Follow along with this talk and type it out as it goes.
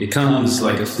Becomes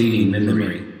like a fleeting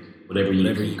memory. Whatever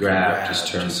you grab just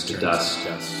turns to dust.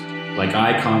 Like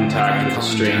eye contact with a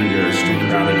stranger in a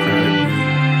crowded room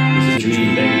is a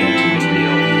dream begging to be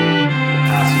real. The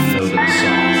passing note of a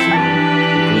song,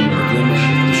 the glimmer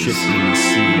of the shifting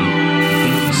sea. You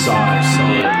think you saw it,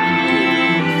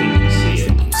 you think you see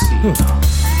it.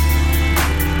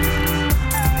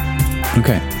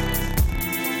 Okay.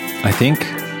 I think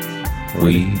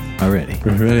we are ready.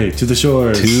 We're ready. To the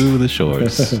shores. To the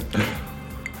shores.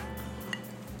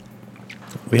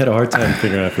 We had a hard time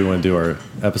figuring out if we want to do our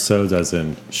episodes as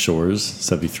in Shores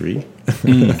 73.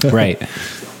 Right.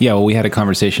 Yeah, well, we had a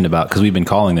conversation about, because we've been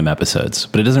calling them episodes,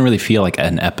 but it doesn't really feel like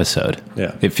an episode.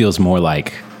 Yeah. It feels more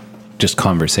like just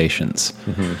conversations.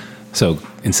 Mm-hmm. So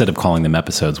instead of calling them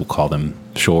episodes, we'll call them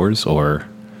Shores or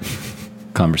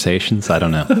conversations. I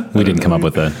don't know. We didn't come up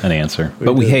with an answer.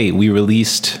 But we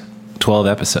released 12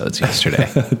 episodes yesterday.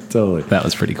 Totally. That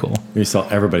was pretty cool. We saw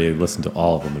everybody listen to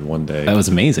all of them in one day. That was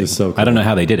amazing. It was so cool. I don't know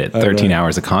how they did it. 13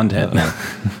 hours of content.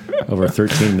 Over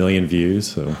 13 million views.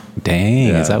 So Dang,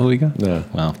 yeah. Is that what we got? Yeah.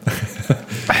 Wow.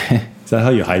 Is that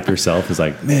how you hype yourself? It's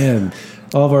like, man,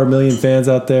 all of our million fans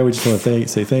out there, we just want to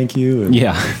say thank you. And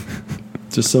Yeah.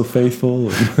 just so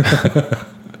faithful.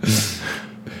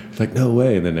 Like, no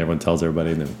way. And then everyone tells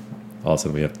everybody, and then all of a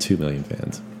sudden we have 2 million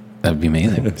fans. That would be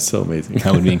amazing. It's so amazing.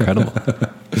 That would be incredible.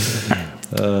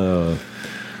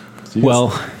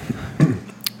 Well,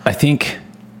 I think,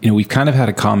 we've kind of had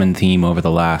a common theme over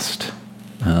the last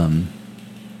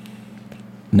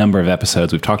number of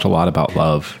episodes. We've talked a lot about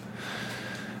love.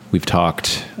 We've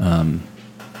talked, I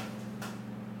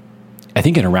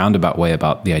think in a roundabout way,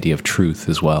 about the idea of truth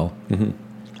as well. Mm-hmm.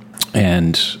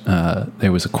 And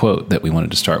there was a quote that we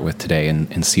wanted to start with today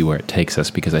and see where it takes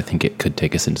us, because I think it could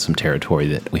take us into some territory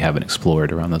that we haven't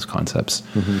explored around those concepts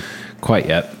quite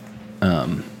yet.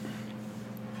 And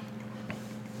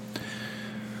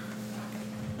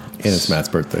it's Matt's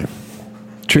birthday.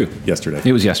 True. Yesterday.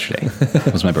 It was yesterday.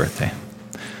 It was my birthday.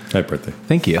 Happy birthday.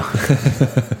 Thank you.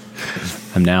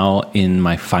 I'm now in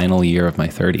my final year of my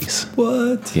 30s.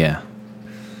 What? Yeah.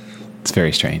 It's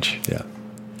very strange. Yeah.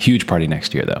 Huge party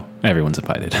next year, though. Everyone's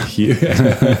invited Yeah.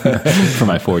 for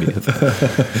my 40th.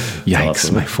 Yikes,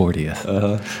 awesome. my 40th.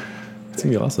 It's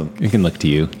going to be awesome. You can look to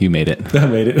you. You made it. I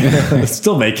made it.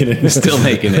 Still making it. Still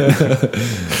making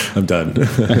it. I'm done.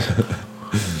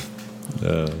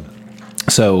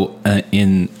 So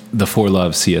in The Four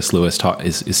Loves, C.S. Lewis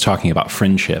is talking about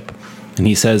friendship. And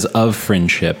he says of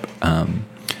friendship,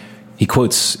 he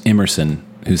quotes Emerson,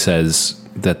 who says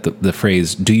that the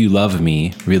phrase, "Do you love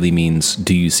me?" really means,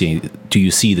 do you see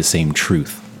the same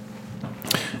truth?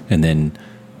 And then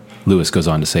Lewis goes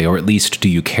on to say, or at least, do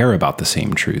you care about the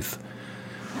same truth?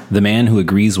 The man who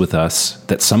agrees with us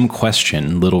that some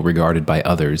question, little regarded by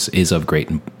others, is of great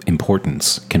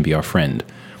importance, can be our friend.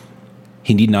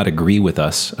 He need not agree with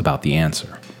us about the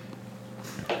answer.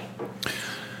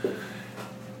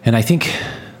 And I think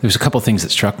there's a couple things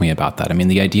that struck me about that. I mean,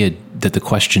 the idea that the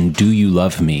question, do you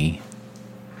love me,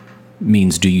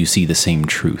 means, do you see the same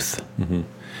truth? Mm-hmm.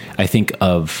 I think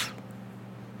of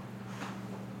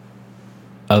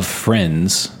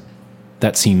friends,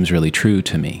 that seems really true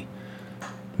to me,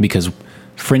 because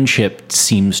friendship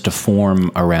seems to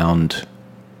form around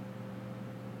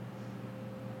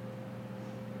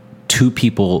two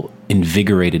people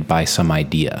invigorated by some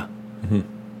idea,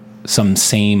 some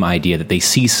same idea, that they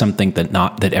see something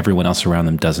that everyone else around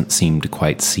them doesn't seem to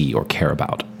quite see or care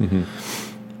about. Mm-hmm.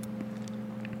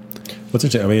 What's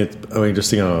interesting? I mean, just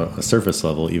thinking on a surface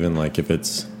level, even like if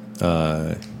it's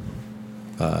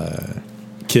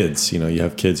kids, you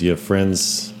have kids, you have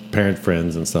friends, parent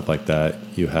friends, and stuff like that.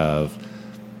 You have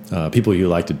people you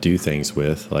like to do things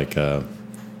with, like oh,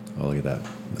 look at that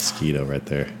mosquito right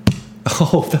there.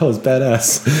 Oh, that was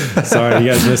badass. Sorry,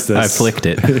 you guys missed this. I flicked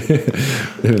it.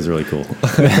 It was really cool.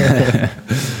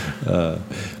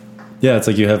 Yeah, it's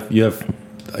like you have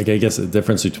like, I guess, a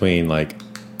difference between like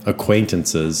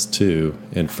acquaintances too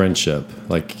and friendship.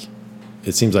 Like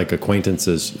it seems like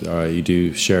acquaintances, you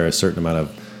do share a certain amount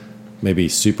of maybe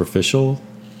superficial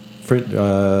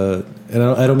and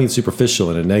I don't mean superficial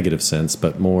in a negative sense,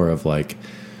 but more of like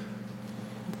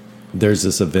there's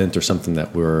this event or something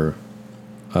that we're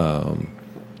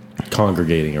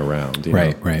congregating around,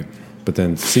 Right. But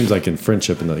then it seems like in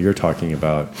friendship, and that you're talking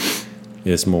about,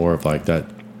 it's more of like that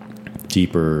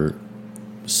deeper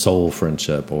soul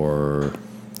friendship or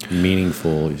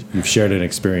meaningful. You've shared an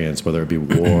experience, whether it be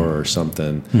war or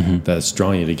something that's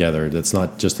drawn you together. That's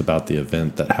not just about the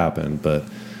event that happened, but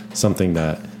something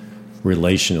that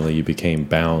relationally you became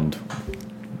bound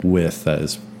with,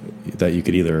 that you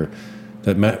could either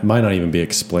that might not even be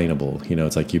explainable. You know,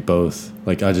 it's like you both,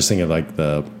 like, I just think of like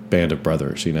the Band of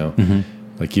Brothers, you know,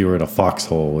 like you were in a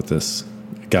foxhole with this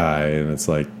guy, and it's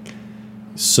like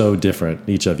so different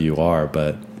each of you are,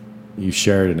 but you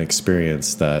shared an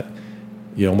experience that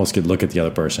you almost could look at the other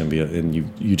person and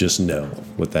you just know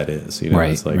what that is, you know.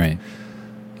 Right, it's like, right.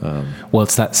 Well,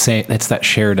 it's that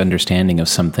shared understanding of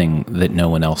something that no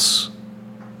one else,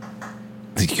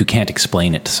 you can't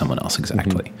explain it to someone else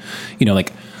exactly. You know,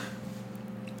 like,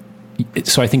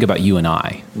 so I think about you and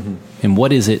I, and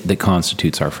what is it that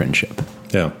constitutes our friendship?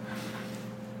 Yeah.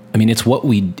 I mean, it's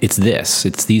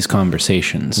these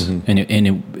conversations, and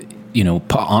it, you know,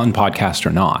 on podcast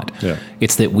or not,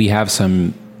 it's that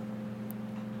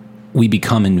we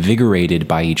become invigorated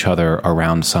by each other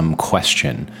around some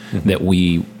question that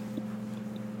we,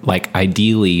 like,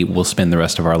 ideally will spend the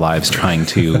rest of our lives trying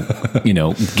to, you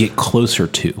know, get closer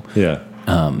to. Yeah.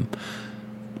 And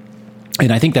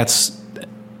I think that's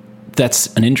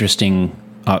an interesting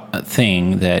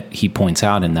thing that he points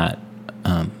out in that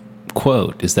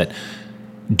quote, is that,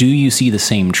 do you see the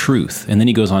same truth? And then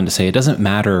he goes on to say, it doesn't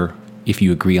matter if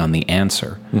you agree on the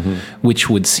answer, which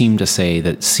would seem to say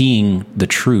that seeing the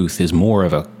truth is more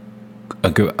of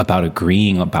about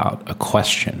agreeing about a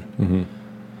question.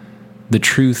 The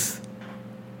truth,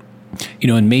 you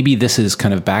know, and maybe this is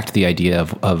kind of back to the idea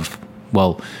of,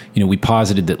 well, you know, we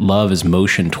posited that love is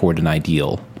motion toward an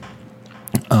ideal.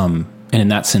 And in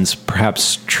that sense,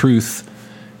 perhaps truth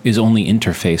is only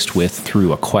interfaced with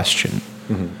through a question.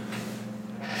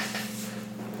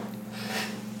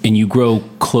 And you grow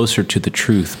closer to the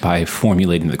truth by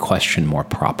formulating the question more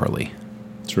properly.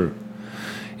 True.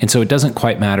 And so it doesn't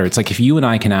quite matter. It's like if you and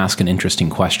I can ask an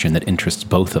interesting question that interests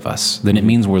both of us, then it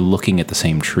means we're looking at the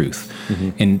same truth.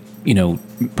 And, you know,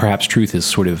 perhaps truth is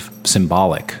sort of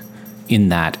symbolic in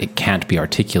that it can't be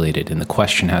articulated, and the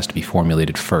question has to be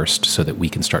formulated first so that we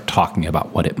can start talking about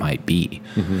what it might be.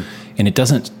 And it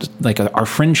doesn't, like, our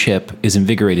friendship is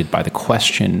invigorated by the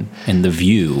question and the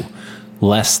view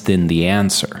less than the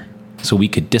answer. So we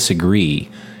could disagree,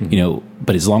 you know,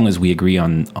 but as long as we agree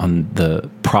on the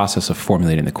process of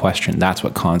formulating the question, that's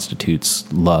what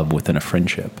constitutes love within a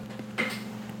friendship.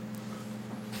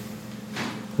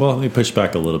 Well, let me push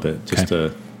back a little bit just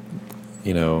to,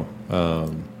 you know,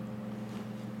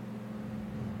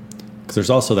 because there's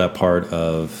also that part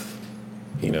of,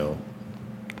 you know,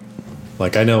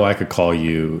 like, I know I could call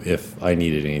you if I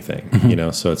needed anything, you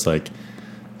know, so it's like,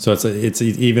 it's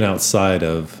even outside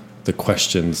of the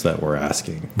questions that we're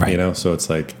asking, you know, so it's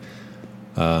like,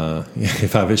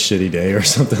 if I have a shitty day or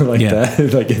something like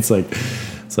that, like, it's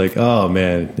like, oh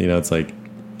man, you know, it's like,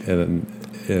 and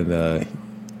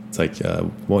it's like,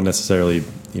 won't necessarily,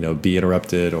 you know, be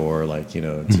interrupted, or like, you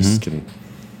know, just can,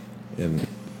 and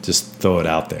just throw it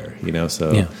out there, you know,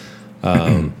 so,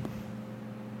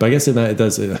 but I guess in that it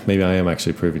does, maybe I am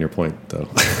actually proving your point though.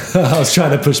 I was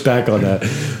trying to push back on that,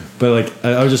 but like,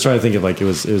 I was just trying to think of, like, it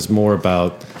was more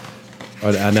about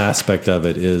an aspect of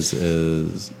it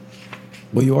is,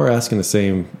 well, you are asking the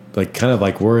same, like, kind of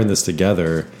like we're in this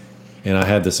together, and I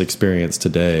had this experience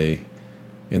today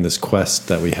in this quest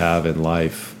that we have in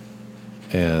life,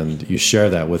 and you share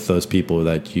that with those people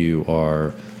that you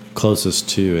are closest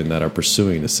to and that are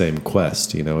pursuing the same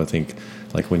quest. You know, I think,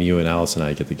 like, when you and Alice and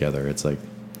I get together, it's like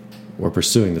we're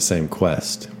pursuing the same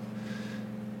quest.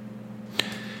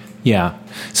 Yeah.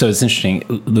 So it's interesting.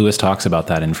 Lewis talks about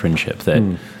that in friendship, that,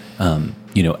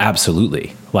 you know,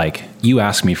 absolutely. Like, you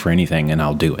ask me for anything and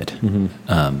I'll do it.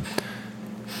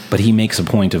 But he makes a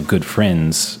point of good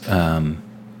friends,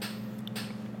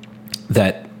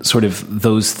 that sort of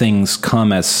those things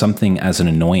come as something, as an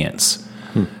annoyance.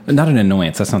 Not an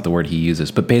annoyance, that's not the word he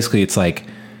uses, but basically it's like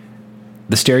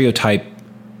the stereotype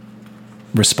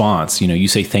response. You know, you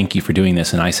say thank you for doing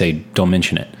this, and I say don't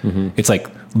mention it. It's like,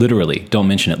 literally, don't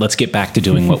mention it. Let's get back to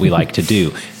doing what we like to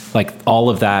do. Like, all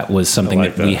of that was something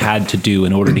that we had to do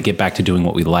in order to get back to doing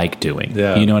what we like doing.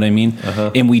 Yeah. You know what I mean?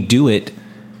 And we do it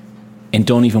and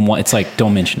don't even want, it's like,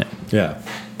 don't mention it. Yeah.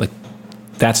 Like,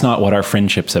 that's not what our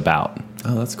friendship's about.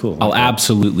 Oh, that's cool. I'll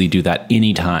absolutely do that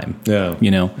anytime. Yeah.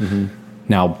 You know?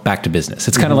 Now, back to business.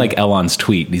 It's kind of like Elon's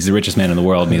tweet. He's the richest man in the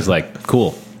world, and he's like,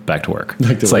 cool, back to work.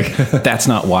 It's like, that's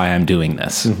not why I'm doing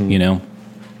this, you know?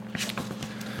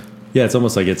 Yeah, it's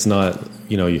almost like it's not,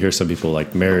 you know, you hear some people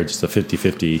like marriage is a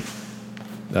 50-50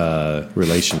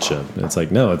 relationship. And it's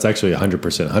like, no, it's actually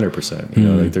 100%. You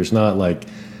know, like, there's not like,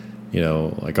 you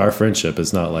know, like, our friendship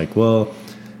is not like, well,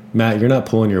 Matt, you're not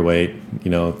pulling your weight.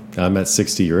 You know, I'm at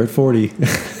 60, you're at 40.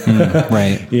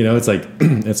 Right. You know, it's like,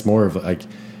 it's more of like,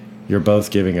 you're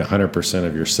both giving 100%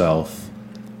 of yourself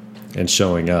and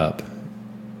showing up.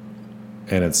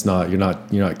 and it's not you're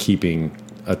not keeping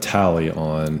a tally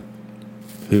on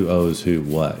who owes who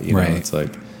what. You know, Right. it's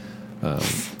like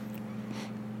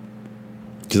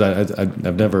because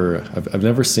I've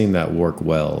never seen that work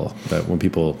well. That when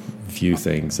people view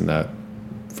things in that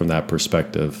from that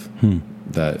perspective,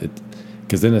 that it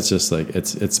because then it's just like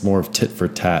it's more of tit for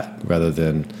tat rather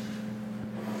than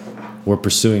we're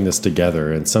pursuing this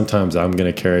together. And sometimes I'm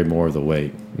going to carry more of the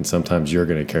weight, and sometimes you're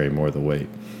going to carry more of the weight.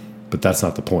 But that's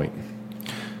not the point.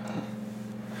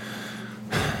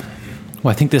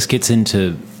 Well, I think this gets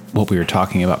into what we were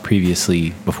talking about previously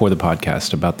before the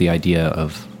podcast about the idea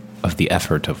of the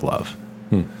effort of love.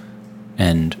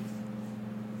 And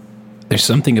there's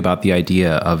something about the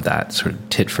idea of that sort of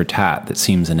tit for tat that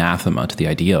seems anathema to the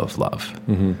idea of love.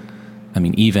 I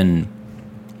mean, even,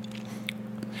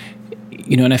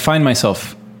 and I find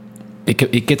myself,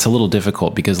 it gets a little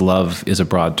difficult because love is a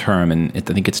broad term, and I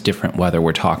think it's different whether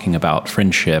we're talking about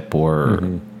friendship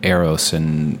or eros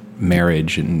and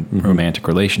marriage and romantic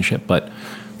relationship. But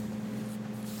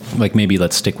like maybe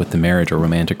let's stick with the marriage or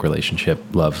romantic relationship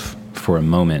love for a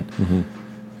moment. I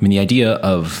mean, the idea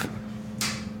of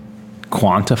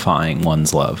quantifying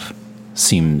one's love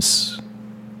seems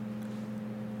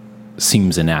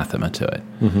anathema to it.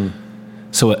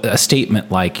 So a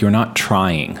statement like "you're not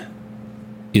trying"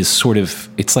 is sort of,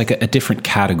 it's like a different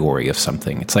category of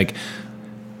something. It's like,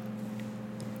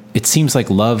 it seems like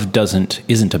love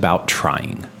isn't about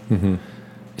trying.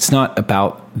 It's not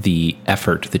about the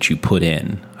effort that you put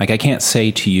in. Like, I can't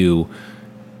say to you,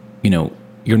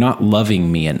 you're not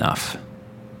loving me enough.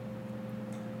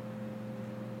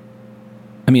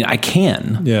 I mean, I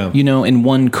can, and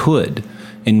one could,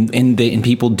 and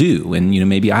people do, and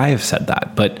maybe I have said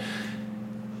that, but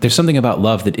there's something about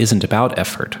love that isn't about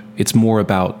effort. It's more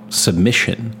about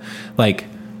submission. Like,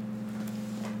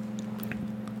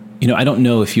 I don't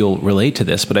know if you'll relate to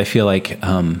this, but I feel like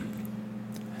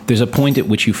there's a point at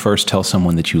which you first tell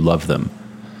someone that you love them,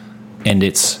 and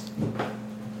it's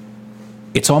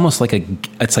almost like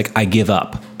it's like, I give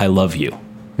up, I love you.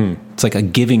 It's like a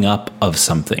giving up of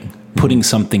something, putting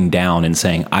something down and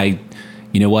saying, I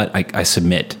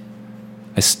submit.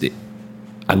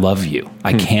 I love you.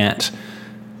 I can't.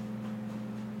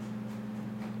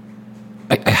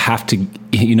 I have to,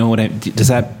 does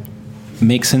that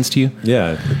make sense to you?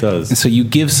 Yeah, it does. And so you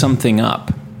give something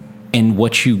up, and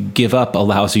what you give up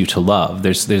allows you to love.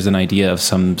 There's an idea of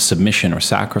some submission or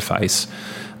sacrifice.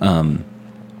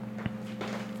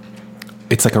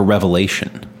 It's like a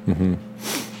revelation.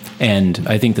 And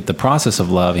I think that the process of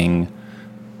loving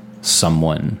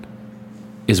someone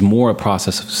is more a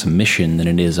process of submission than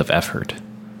it is of effort.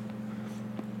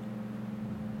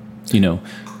 Yeah,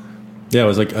 it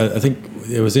was like, I think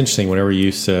it was interesting whenever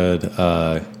you said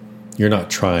you're not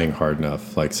trying hard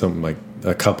enough, like something like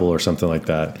a couple or something like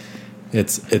that.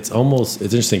 It's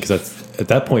interesting because at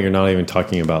that point you're not even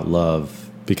talking about love,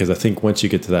 because I think once you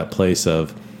get to that place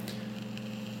of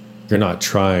you're not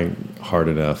trying hard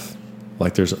enough,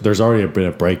 like there's already been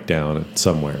a breakdown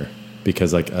somewhere,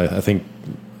 because like I think,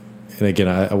 and again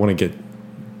I want to get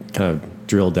kind of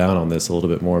drill down on this a little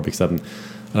bit more, because I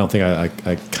don't think I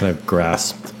kind of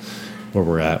grasped where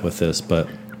we're at with this, but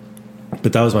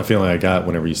that was my feeling I got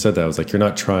whenever you said that. I was like, you're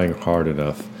not trying hard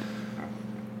enough.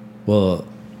 Well,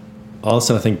 all of a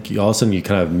sudden you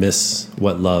kind of miss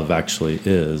what love actually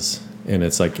is. And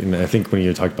it's like, and I think when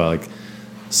you talk about like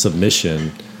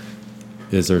submission,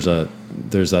 is there's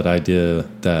that idea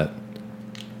that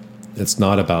it's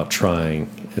not about trying.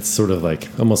 It's sort of like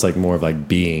almost like more of like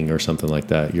being or something like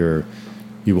that.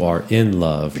 You are in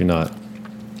love. You're not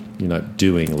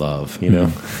doing love,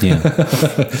 Yeah.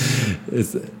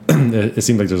 It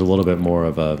seems like there's a little bit more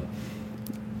of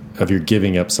you're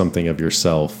giving up something of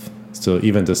yourself. So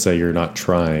even to say you're not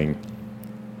trying,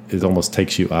 it almost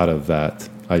takes you out of that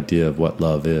idea of what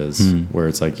love is, where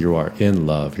it's like you are in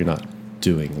love, you're not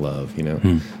doing love,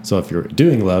 So if you're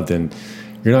doing love, then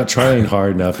you're not trying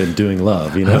hard enough in doing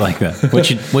love, I like that.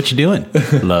 What you doing?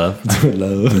 Love.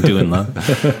 Love. I'm doing love.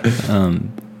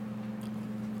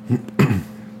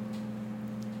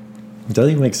 Does that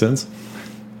even make sense?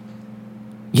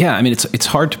 Yeah, I mean, it's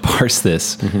hard to parse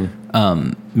this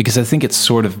because I think it's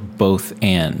sort of both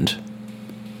and.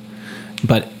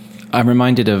 But I'm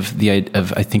reminded of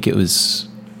I think it was,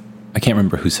 I can't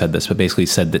remember who said this, but basically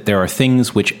said that there are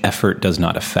things which effort does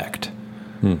not affect,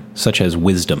 such as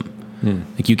wisdom.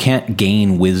 Like you can't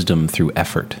gain wisdom through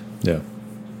effort. Yeah,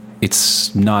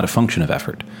 it's not a function of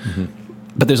effort.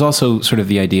 But there's also sort of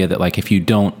the idea that like if you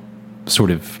don't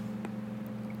sort of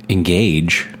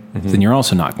engage, then you're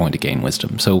also not going to gain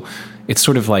wisdom. So it's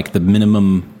sort of like the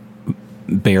minimum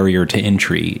barrier to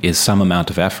entry is some amount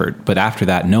of effort, but after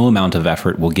that, no amount of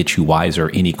effort will get you wiser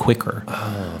any quicker.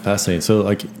 Oh, fascinating. So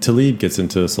like Talib gets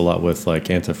into this a lot with like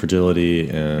Anti-Fragility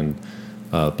and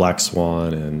Black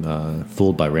Swan and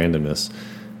Fooled by Randomness.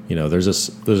 You know, there's a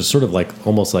sort of like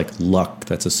almost like luck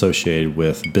that's associated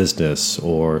with business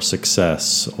or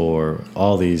success or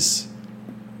all these,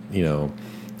 you know,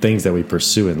 things that we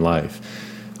pursue in life.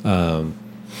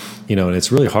 You know, and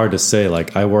it's really hard to say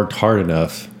like I worked hard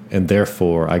enough and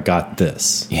therefore I got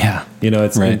this. Yeah. You know,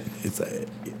 it's right. it's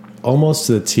almost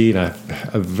to the T, and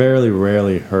I've very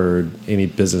rarely heard any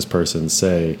business person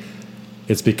say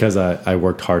it's because I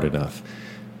worked hard enough.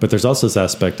 But there's also this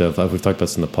aspect of, we've talked about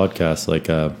this in the podcast, like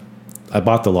I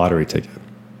bought the lottery ticket.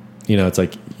 You know, it's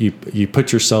like you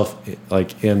put yourself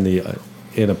like in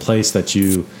a place that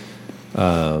you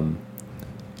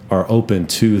are open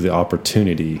to the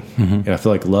opportunity. Mm-hmm. And I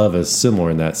feel like love is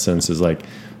similar in that sense, is like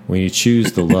when you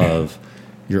choose the love,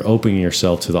 you're opening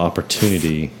yourself to the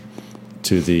opportunity,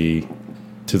 to the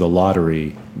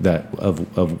lottery that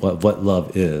of what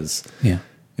love is. Yeah.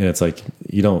 And it's like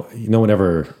no one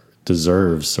ever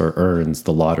deserves or earns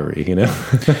the lottery, you know?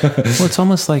 Well, it's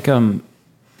almost like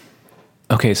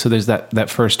okay, so there's that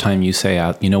first time you say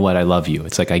out, you know what, I love you.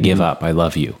 It's like I give up, I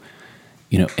love you.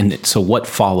 You know, and so what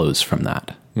follows from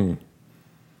that?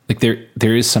 Like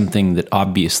there is something that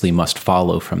obviously must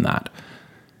follow from that.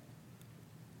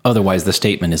 Otherwise, the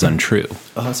statement is untrue.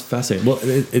 Oh, that's fascinating. Well,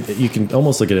 you can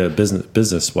almost look at it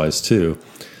business wise too.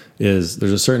 Is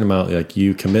there's a certain amount like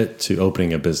you commit to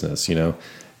opening a business, you know,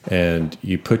 and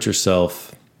you put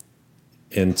yourself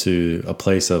into a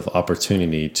place of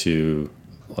opportunity to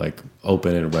like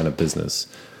open and run a business.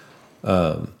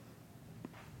 Oh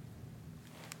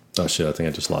shit! I think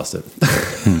I just lost it.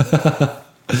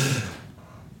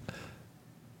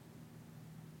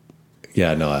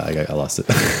 Yeah, no, I lost it.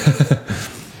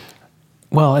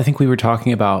 Well, I think we were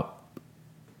talking about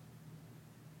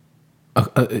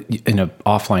in an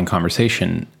offline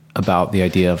conversation about the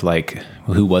idea of like,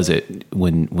 who was it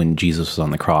when Jesus was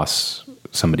on the cross?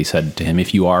 Somebody said to him,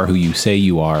 "If you are who you say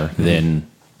you are, then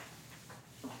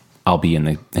I'll be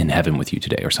in heaven with you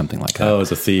today," or something like that. Oh,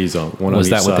 it's a thieves on one. Was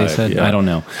on that each what they side. said? Yeah. I don't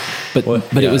know, but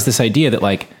Yeah. it was this idea that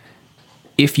like,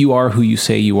 if you are who you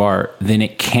say you are, then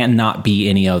it cannot be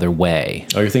any other way.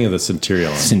 Oh, you're thinking of the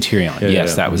centurion.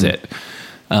 Yes, that was it.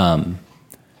 And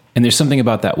there's something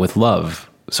about that with love.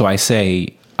 So I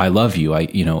say, I love you.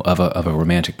 Of a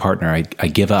romantic partner, I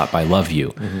give up. I love you.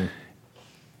 Mm-hmm.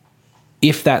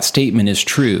 If that statement is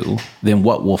true, then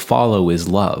what will follow is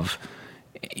love.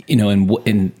 You know,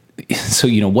 and so,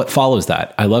 you know, what follows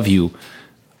that? I love you.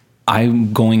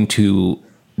 I'm going to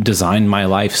design my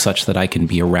life such that I can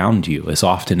be around you as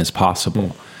often as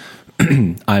possible.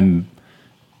 I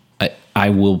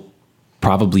will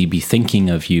probably be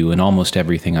thinking of you in almost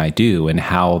everything I do, and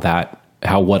how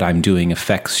what I'm doing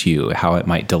affects you, how it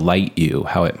might delight you,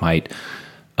 how it might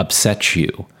upset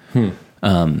you.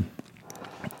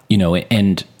 You know,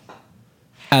 and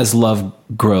as love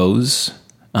grows,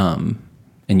 and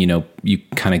you know, you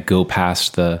kind of go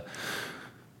past the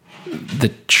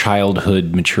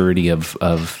childhood maturity of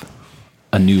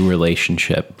a new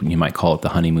relationship. You might call it the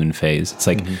honeymoon phase. It's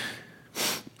like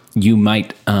you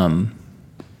might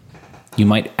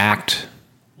act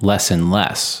less and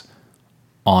less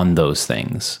on those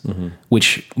things,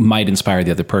 which might inspire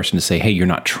the other person to say, "Hey, you're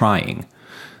not trying."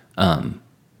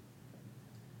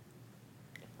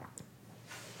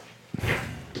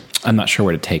 I'm not sure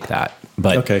where to take that,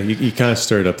 but Okay, you kind of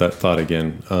stirred up that thought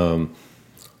again.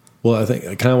 Well, I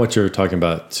think kind of what you're talking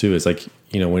about too is like,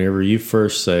 you know, whenever you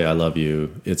first say "I love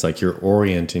you," it's like you're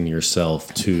orienting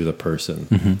yourself to the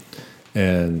person,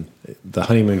 and the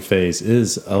honeymoon phase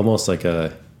is almost like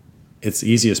it's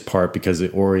the easiest part because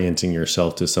it's orienting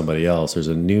yourself to somebody else. There's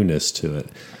a newness to it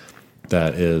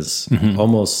that is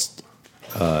almost,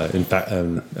 in fact,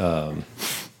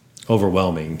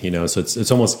 overwhelming. You know, so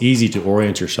it's almost easy to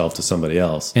orient yourself to somebody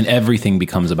else, and everything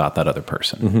becomes about that other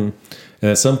person.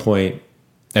 And at some point,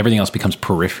 everything else becomes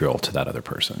peripheral to that other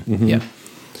person. Yeah.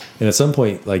 And at some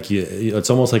point, like it's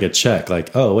almost like a check.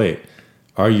 Like, oh wait,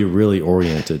 are you really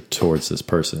oriented towards this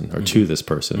person or to this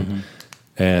person?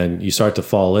 And you start to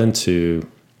fall into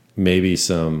maybe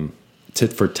some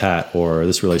tit for tat, or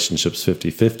this relationship's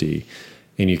 50-50,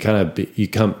 and you kind of you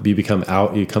come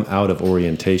out of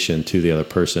orientation to the other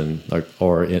person, like,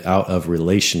 or out of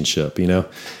relationship. You know,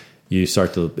 it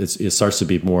starts to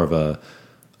be more of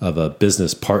a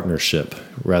business partnership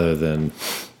rather than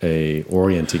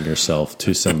orienting yourself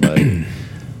to somebody.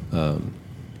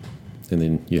 And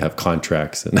then you have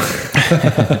contracts and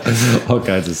all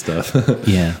kinds of stuff.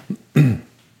 Yeah.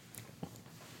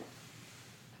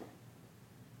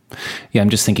 I'm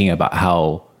just thinking about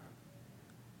how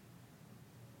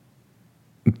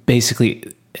basically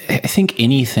I think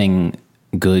anything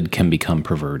good can become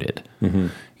perverted.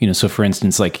 So for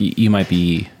instance, like you might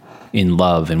be in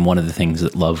love, and one of the things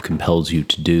that love compels you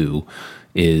to do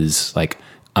is like,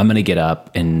 I'm going to get up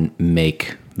and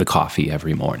make the coffee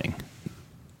every morning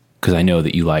because I know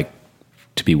that you like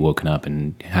to be woken up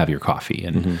and have your coffee.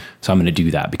 And so I'm going to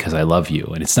do that because I love you.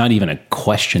 And it's not even a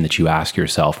question that you ask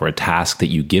yourself or a task that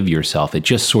you give yourself. It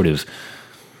just sort of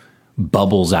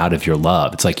bubbles out of your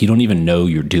love. It's like, you don't even know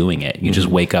you're doing it. You just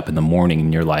wake up in the morning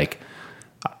and you're like,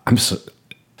 I'm so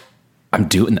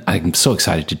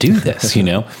excited to do this,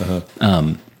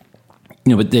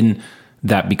 but then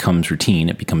that becomes routine.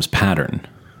 It becomes pattern,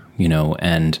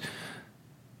 and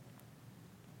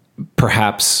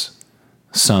perhaps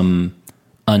some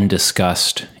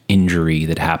undiscussed injury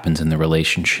that happens in the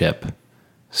relationship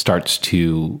starts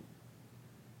to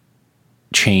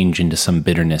change into some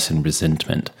bitterness and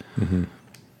resentment.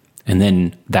 And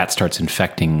then that starts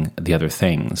infecting the other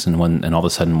things. And all of a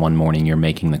sudden one morning you're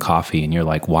making the coffee and you're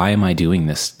like, why am I doing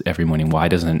this every morning? Why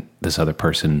doesn't this other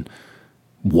person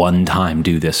one time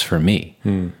do this for me?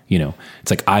 It's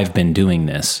like, I've been doing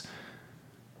this.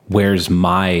 Where's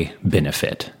my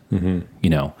benefit? And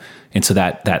so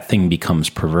that thing becomes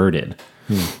perverted.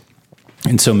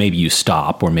 And so maybe you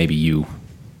stop, or maybe you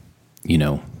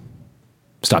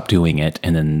stop doing it.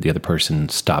 And then the other person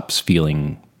stops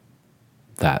feeling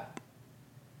that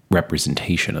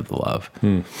representation of the love.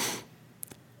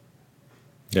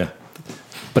 Yeah.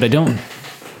 But I don't,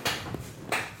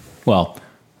 well,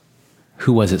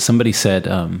 who was it? Somebody said,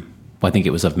 I think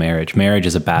it was of marriage. Marriage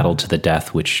is a battle to the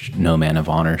death, which no man of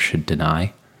honor should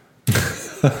deny.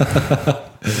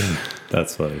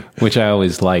 That's funny. Which I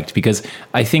always liked, because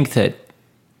I think that,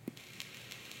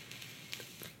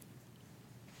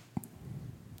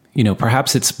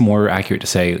 perhaps it's more accurate to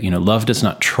say, love does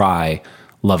not try,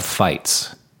 love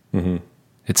fights.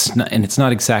 It's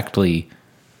not exactly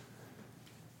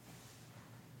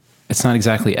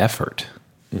effort.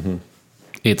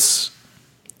 It's,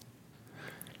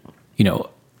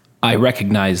 I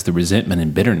recognize the resentment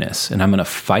and bitterness, and I'm going to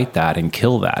fight that and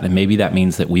kill that. And maybe that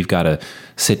means that we've got to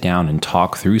sit down and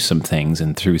talk through some things,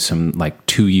 and through some like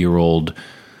 2-year-old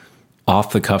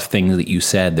off the cuff things that you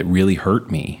said that really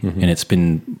hurt me. And it's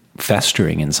been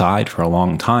festering inside for a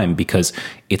long time because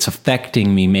it's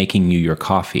affecting me making you your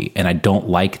coffee. And I don't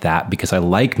like that because I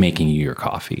like making you your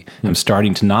coffee. I'm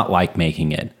starting to not like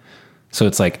making it. So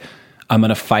it's like, I'm going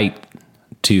to fight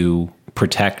to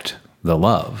protect the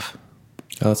love.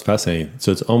 Oh, that's fascinating.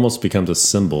 So it almost becomes a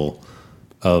symbol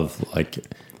of like,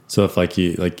 so if like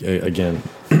you, like, again,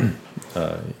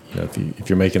 if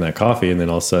you're making that coffee and then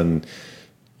all of a sudden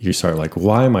you start like,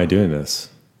 why am I doing this?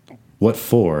 What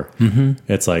for?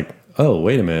 It's like, oh,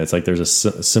 wait a minute. It's like there's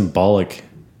a symbolic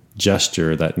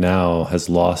gesture that now has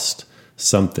lost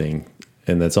something.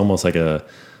 And that's almost like a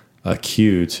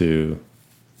cue to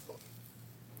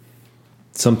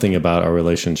something about our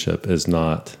relationship is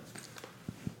not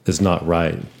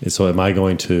right. And so I've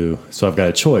got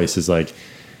a choice. Is like,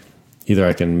 either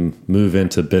I can move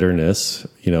into bitterness,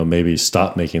 maybe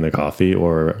stop making the coffee,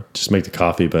 or just make the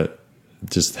coffee, but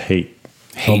just hate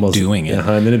almost doing it.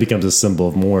 And then it becomes a symbol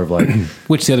of more of like,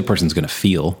 which the other person's going to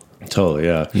feel. Totally.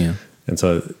 Yeah. Yeah. And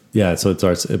so it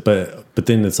starts, but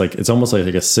then it's like, it's almost like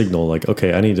a signal, like,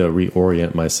 okay, I need to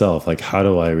reorient myself. Like, how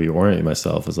do I reorient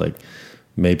myself? It's like,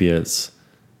 maybe it's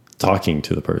talking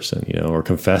to the person, or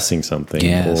confessing something,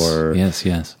 or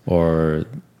or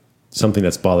something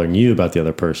that's bothering you about the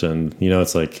other person.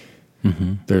 It's like,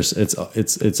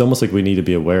 it's almost like we need to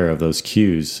be aware of those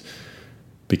cues,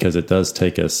 because it does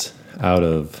take us out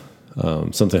of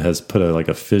something has put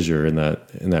a fissure in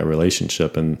that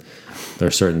relationship, and there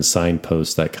are certain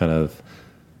signposts that kind of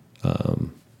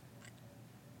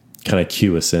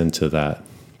cue us into that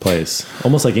place.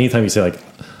 Almost like anytime you say like,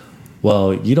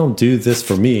 well, you don't do this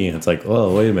for me, it's like,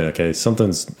 oh, wait a minute, okay,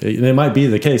 it might be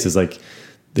the case, is like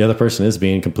the other person is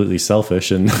being completely selfish,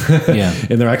 and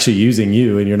and they're actually using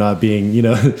you, and you're not being,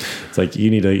 it's like you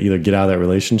need to either get out of that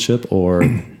relationship, or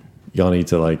y'all need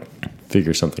to like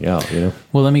figure something out,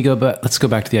 Well, let's go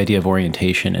back to the idea of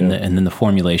orientation, and then the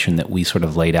formulation that we sort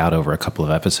of laid out over a couple of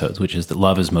episodes, which is that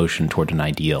love is motion toward an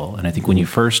ideal. And I think when you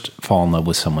first fall in love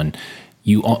with someone,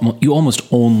 you almost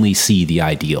only see the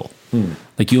ideal.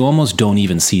 Like, you almost don't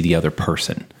even see the other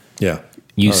person. Yeah.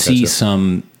 You see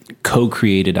some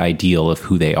co-created ideal of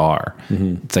who they are.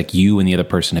 It's like you and the other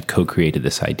person have co-created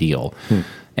this ideal.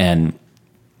 And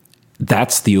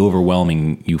that's the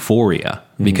overwhelming euphoria,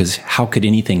 because how could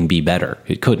anything be better?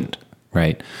 It couldn't,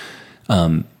 right?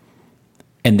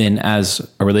 And then as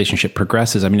a relationship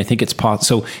progresses, I mean, I think it's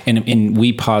so, and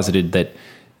we posited that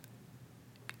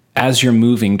as you're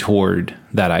moving toward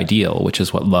that ideal, which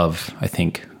is what love, I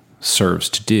think, serves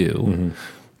to do,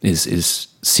 is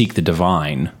seek the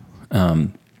divine.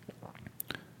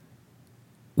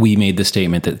 We made the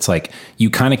statement that it's like, you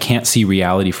kind of can't see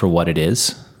reality for what it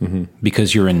is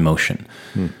because you're in motion.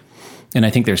 And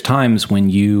I think there's times when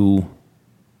your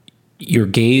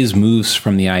gaze moves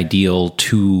from the ideal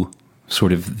to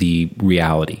sort of the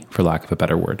reality, for lack of a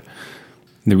better word.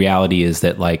 The reality is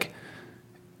that, like,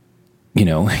 you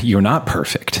know, you're not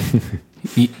perfect.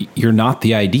 You're not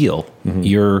the ideal.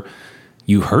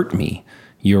 You hurt me.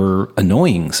 You're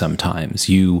annoying sometimes.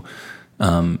 You're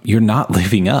not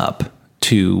living up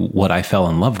to what I fell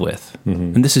in love with.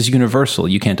 And this is universal.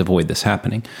 You can't avoid this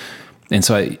happening. And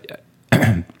so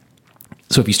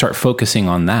so if you start focusing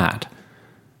on that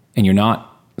and you're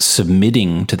not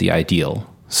submitting to the ideal,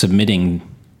 submitting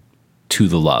to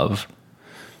the love,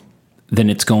 then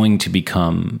it's going to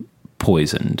become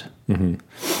poisoned. And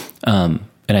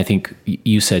I think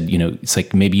you said, you know, it's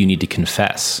like maybe you need to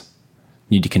confess.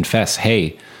 You need to confess,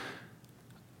 hey,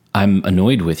 I'm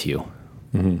annoyed with you.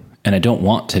 And I don't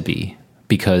want to be,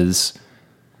 because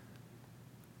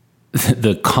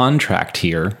the contract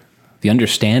here, the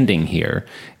understanding here,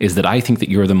 is that I think that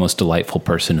you're the most delightful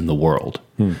person in the world.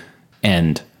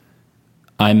 And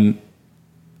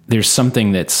there's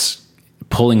something that's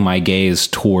pulling my gaze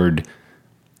toward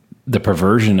the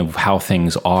perversion of how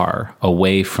things are,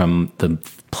 away from the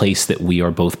place that we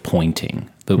are both pointing,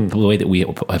 the way that we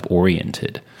have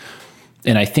oriented.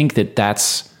 And I think that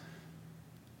that's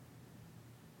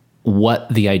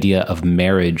what the idea of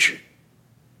marriage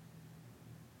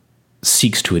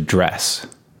seeks to address.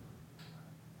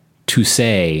 To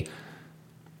say,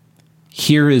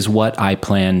 here is what I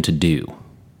plan to do.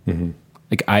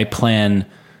 Like, I plan,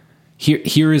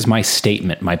 here is my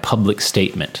statement, my public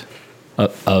statement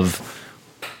of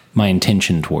my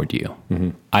intention toward you.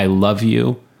 I love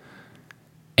you.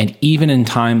 And even in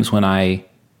times when I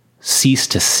cease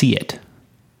to see it,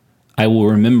 I will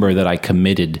remember that I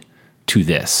committed to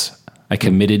this. I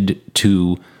committed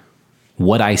to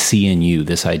what I see in you,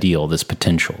 this ideal, this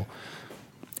potential.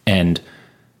 And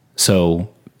so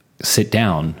sit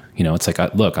down, you know, it's like,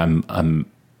 look, I'm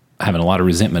having a lot of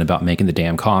resentment about making the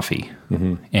damn coffee.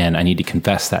 And I need to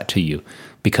confess that to you,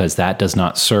 because that does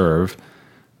not serve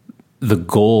the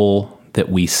goal that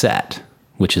we set,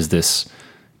 which is this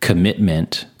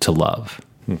commitment to love.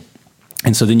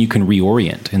 And so then you can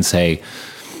reorient and say,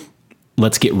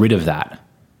 let's get rid of that.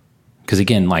 Because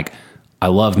again, like, I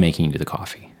love making you the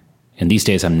coffee, and these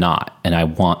days I'm not. And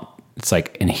it's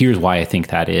like, and here's why I think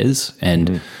that is.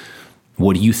 And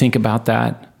what do you think about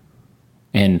that?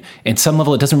 And at some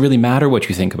level, it doesn't really matter what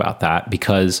you think about that,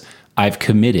 because I've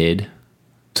committed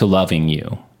to loving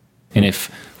you. And if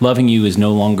loving you is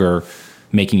no longer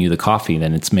making you the coffee,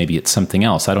 then maybe it's something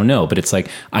else. I don't know. But it's like,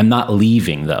 I'm not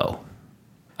leaving, though.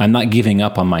 I'm not giving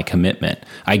up on my commitment.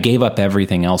 I gave up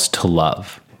everything else to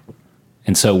love.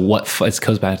 And so it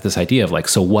goes back to this idea of like,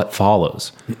 so what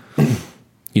follows?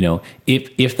 You know,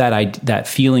 if that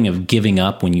feeling of giving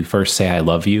up when you first say I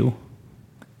love you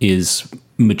is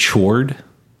matured,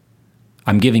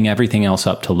 I'm giving everything else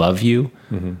up to love you,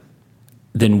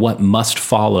 then what must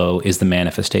follow is the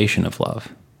manifestation of love.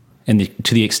 And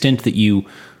to the extent that you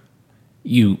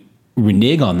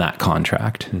renege on that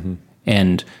contract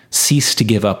and cease to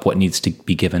give up what needs to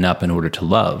be given up in order to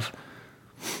love,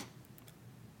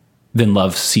 then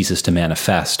love ceases to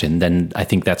manifest. And then I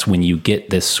think that's when you get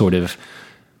this sort of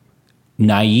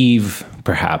naive,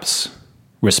 perhaps,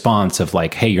 response of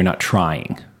like, hey, you're not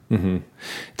trying.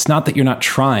 It's not that you're not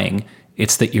trying,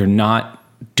 it's that you're not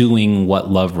doing what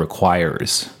love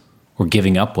requires, or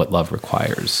giving up what love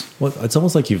requires. Well, it's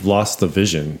almost like you've lost the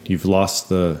vision. You've lost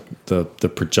the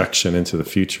projection into the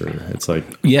future. It's like,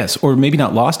 yes, or maybe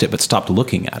not lost it, but stopped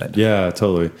looking at it. Yeah,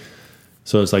 totally.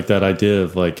 So it's like that idea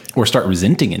of like, or start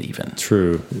resenting it even.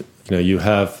 True. You know, you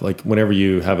have like, whenever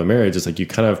you have a marriage, it's like you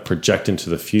kind of project into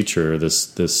the future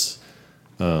this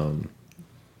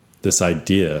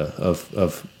idea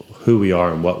of who we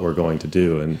are and what we're going to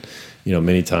do. And, you know,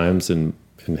 many times and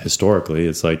historically,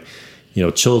 it's like, you know,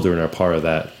 children are part of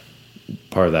that,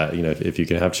 you know, if you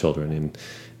can have children,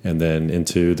 and then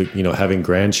into the, you know, having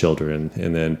grandchildren,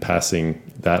 and then passing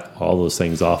all those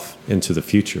things off into the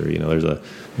future. You know, there's a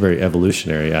very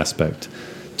evolutionary aspect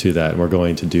to that. And we're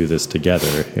going to do this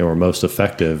together, and we're most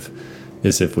effective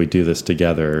is if we do this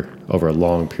together over a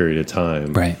long period of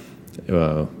time. Right.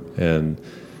 And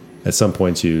at some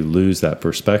points you lose that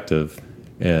perspective,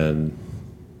 and,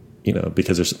 you know,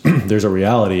 because there's a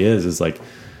reality is like,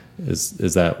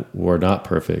 is that we're not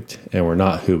perfect and we're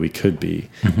not who we could be.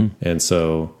 And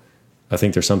so I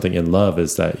think there's something in love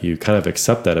is that you kind of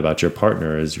accept that about your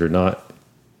partner is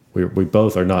we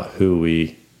both are not who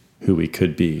we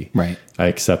could be. Right. I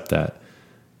accept that.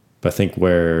 But I think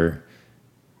where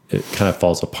it kind of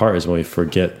falls apart is when we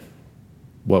forget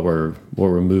what we're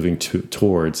moving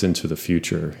towards into the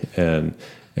future, and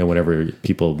whenever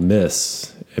people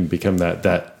miss and become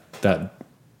that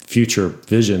future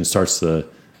vision starts to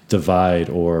divide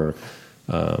or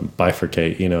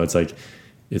bifurcate.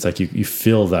 It's like you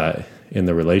feel that in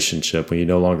the relationship when you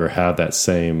no longer have that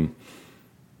same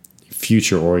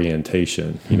future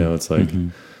orientation. It's like,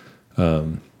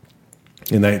 and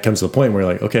then it comes to the point where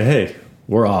you're like, okay, hey,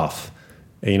 we're off.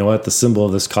 And you know what? The symbol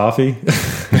of this coffee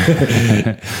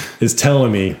is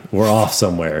telling me we're off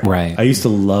somewhere. Right. I used to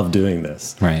love doing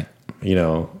this. Right.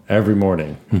 Every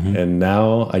morning. And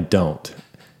now I don't.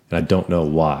 And I don't know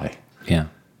why. Yeah.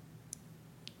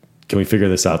 Can we figure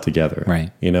this out together?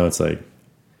 Right. It's like,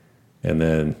 and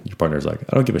then your partner's like,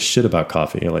 I don't give a shit about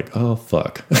coffee. And you're like, oh,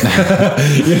 fuck. Yeah.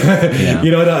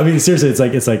 I mean, seriously,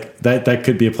 it's like that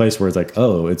could be a place where it's like,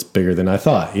 oh, it's bigger than I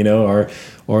thought,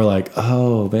 or like,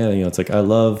 oh man, it's like, I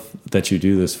love that you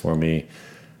do this for me.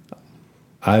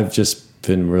 I've just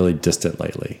been really distant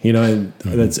lately, and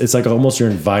it's like almost you're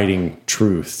inviting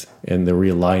truth and the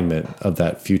realignment of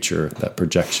that future, that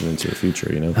projection into the future,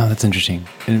 Oh, that's interesting.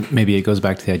 And maybe it goes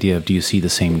back to the idea of, do you see the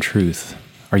same truth?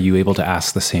 Are you able to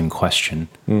ask the same question?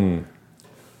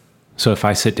 So if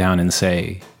I sit down and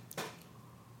say,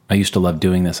 I used to love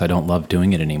doing this, I don't love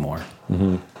doing it anymore.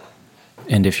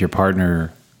 And if your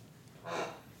partner,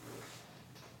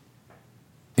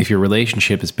 if your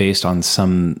relationship is based on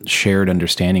some shared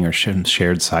understanding or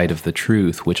shared side of the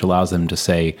truth, which allows them to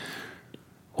say,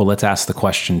 well, let's ask the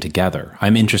question together.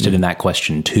 I'm interested in that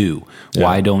question too. Yeah.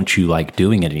 Why don't you like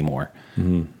doing it anymore?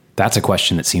 That's a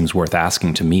question that seems worth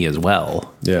asking to me as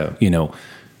well. Yeah.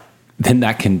 Then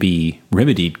that can be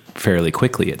remedied fairly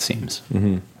quickly, it seems.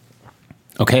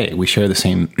 Okay, we share the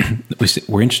same,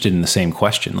 we're interested in the same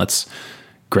question.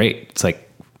 Great. It's like,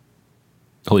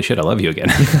 holy shit, I love you again.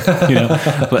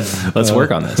 But let's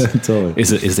work on this.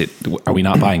 Totally. Are we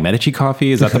not buying Medici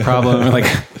coffee? Is that the problem?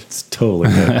 It's totally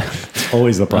good. It's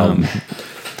always the problem.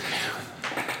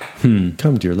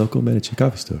 Come to your local Medici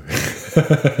coffee store.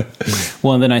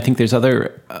 Well, and then I think there's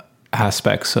other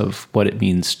aspects of what it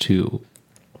means to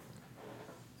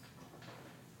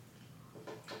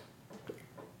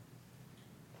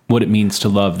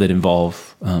love that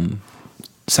involve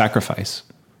sacrifice.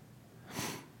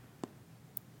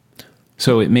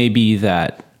 So it may be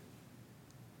that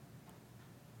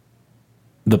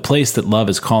the place that love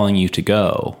is calling you to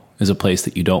go is a place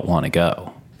that you don't want to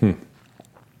go.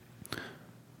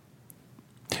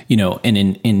 And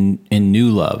in new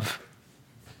love,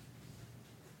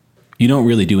 you don't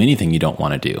really do anything you don't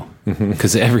want to do,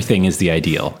 because everything is the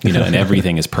ideal, and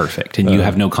everything is perfect. And you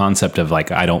have no concept of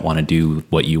like, I don't want to do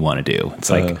what you want to do. It's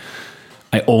like,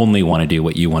 I only want to do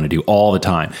what you want to do all the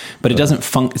time, but it doesn't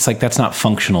it's like, that's not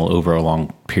functional over a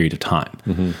long period of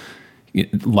time.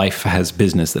 Life has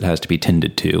business that has to be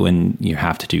tended to, and you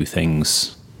have to do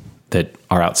things that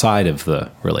are outside of the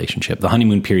relationship. The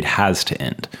honeymoon period has to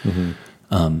end.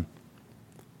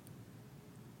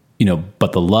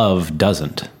 But the love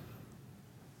doesn't.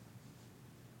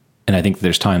 And I think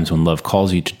there's times when love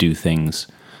calls you to do things,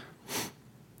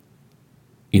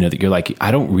 that you're like,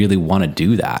 I don't really want to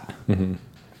do that.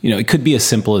 It could be as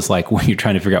simple as like when you're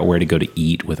trying to figure out where to go to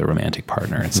eat with a romantic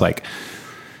partner. It's like,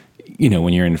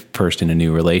 when you're first in a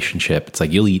new relationship, it's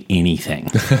like, you'll eat anything,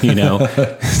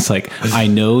 It's like, I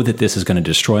know that this is going to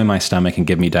destroy my stomach and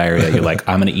give me diarrhea. You're like,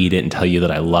 I'm going to eat it and tell you that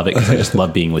I love it because I just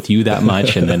love being with you that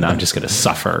much. And then I'm just going to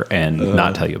suffer and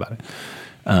not tell you about it.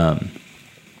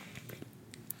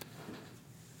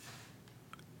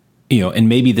 And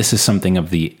maybe this is something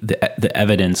of the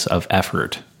evidence of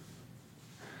effort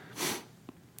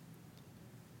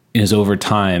is over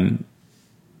time,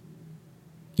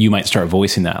 you might start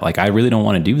voicing that. Like, I really don't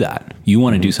want to do that. You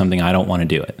want to do something. I don't want to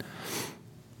do it.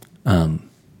 And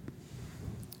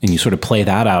you sort of play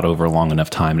that out over a long enough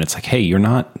time. And it's like, hey, you're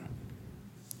not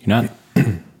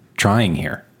trying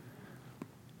here.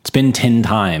 It's been 10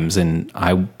 times and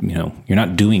you're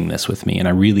not doing this with me. And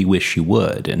I really wish you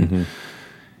would. And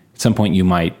at some point you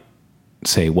might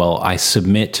say, well, I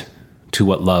submit to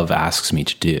what love asks me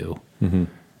to do.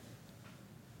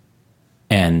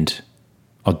 And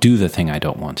I'll do the thing I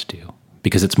don't want to do,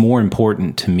 because it's more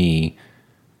important to me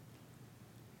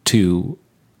to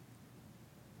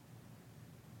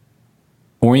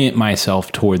orient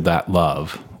myself toward that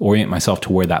love, orient myself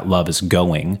to where that love is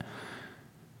going,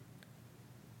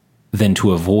 than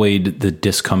to avoid the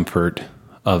discomfort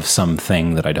of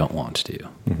something that I don't want to do.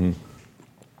 Mm-hmm.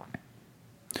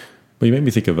 Well, you made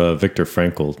me think of Viktor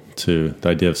Frankl too. The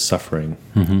idea of suffering.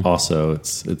 Mm-hmm. Also,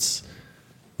 it's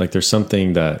like there's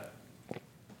something that,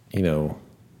 you know,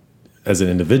 as an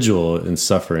individual in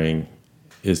suffering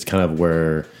is kind of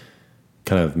where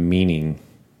kind of meaning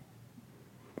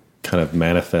kind of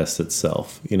manifests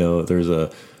itself. You know, there's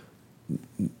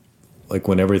like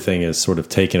when everything is sort of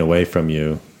taken away from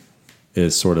you,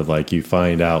 is sort of like you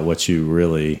find out what you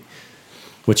really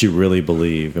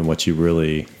believe and what you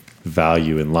really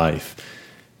value in life.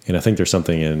 And I think there's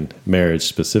something in marriage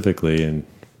specifically, and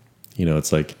you know,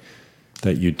 it's like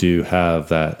that you do have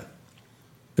that.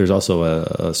 There's also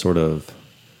a sort of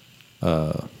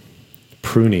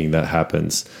pruning that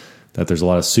happens, that there's a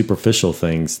lot of superficial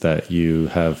things that you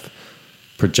have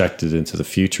projected into the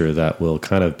future that will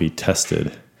kind of be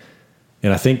tested.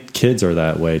 And I think kids are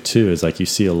that way too, is like you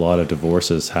see a lot of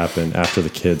divorces happen after the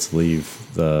kids leave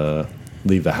the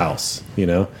house, you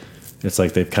know? It's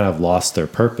like they've kind of lost their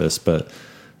purpose, but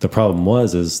the problem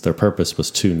is their purpose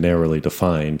was too narrowly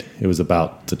defined. It was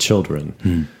about the children.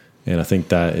 Mm. And I think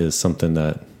that is something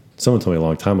that someone told me a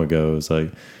long time ago, is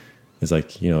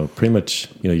like, you know, pretty much,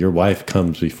 you know, your wife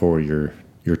comes before your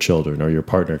children, or your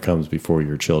partner comes before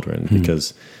your children,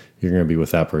 because you're going to be with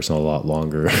that person a lot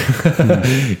longer,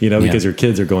 you know, because your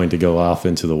kids are going to go off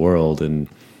into the world and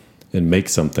make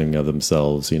something of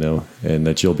themselves, you know, and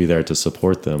that you'll be there to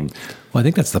support them. Well, I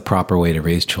think that's the proper way to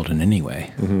raise children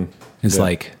anyway. Mm-hmm. It's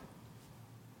like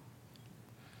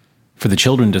for the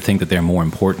children to think that they're more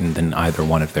important than either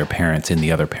one of their parents in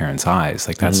the other parent's eyes.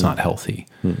 Like that's not healthy.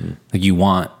 Mm-hmm. Like you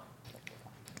want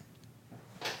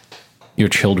your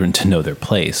children to know their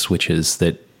place, which is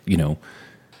that, you know,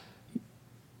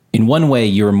 in one way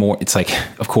you're more, it's like,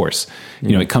 of course,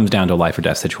 you know, it comes down to a life or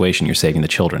death situation. You're saving the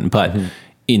children, but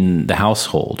in the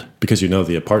household, because you know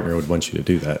the partner would want you to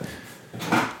do that.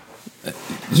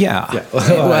 Yeah.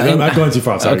 Well, I'm not going too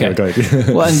far. Sorry. Okay. Go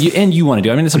ahead. Well, and you want to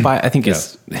do. I mean, I think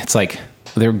it's like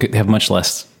they have much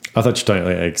less. I thought you were talking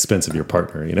like expense of your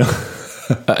partner. You know,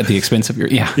 at the expense of your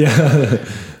yeah.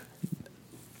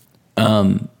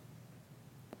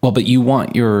 Well, but you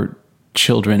want your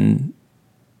children,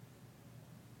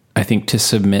 I think, to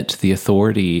submit to the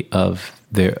authority of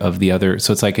the other.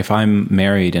 So it's like if I'm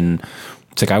married, and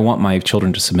it's like I want my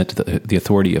children to submit to the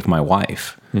authority of my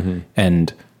wife,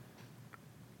 and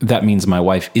that means my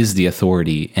wife is the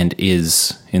authority and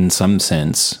is, in some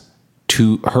sense,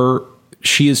 to her,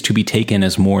 she is to be taken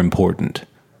as more important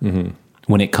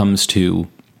when it comes to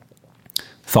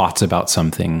thoughts about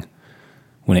something,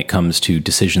 when it comes to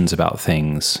decisions about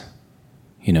things,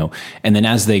 you know. And then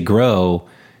as they grow,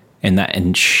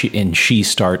 and she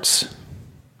starts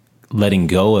letting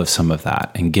go of some of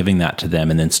that and giving that to them,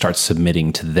 and then starts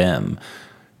submitting to them,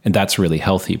 and that's really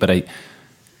healthy. But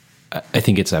I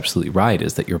think it's absolutely right,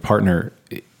 is that your partner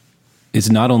is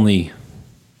not only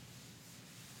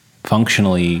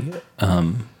functionally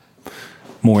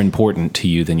more important to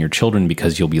you than your children,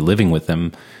 because you'll be living with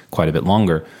them quite a bit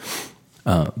longer,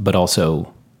 but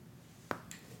also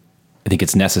I think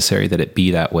it's necessary that it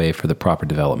be that way for the proper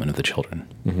development of the children.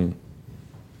 Mm-hmm.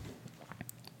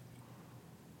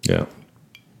 Yeah.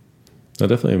 It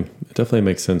definitely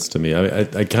makes sense to me. I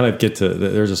kind of get to,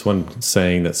 there's this one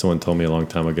saying that someone told me a long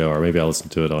time ago, or maybe I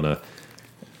listened to it on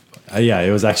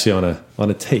it was actually on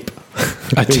a tape.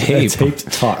 A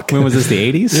taped talk. When was this,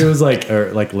 the 80s? It was like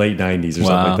late 90s or something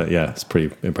like that. Yeah, it's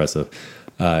pretty impressive.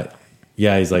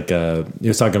 He's like, he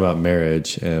was talking about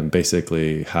marriage and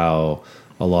basically how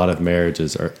a lot of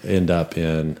marriages end up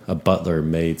in a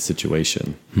butler-maid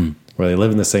situation where they live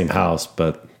in the same house,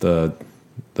 but the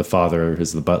father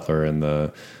is the butler and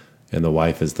the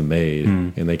wife is the maid,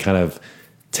 and they kind of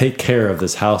take care of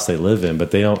this house they live in,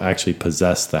 but they don't actually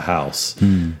possess the house.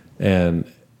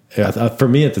 And for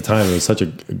me at the time, it was such a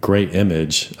great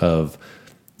image of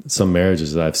some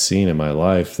marriages that I've seen in my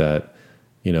life that,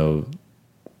 you know,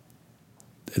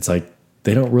 it's like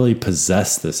they don't really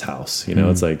possess this house. You know,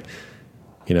 it's like,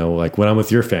 you know, like when I'm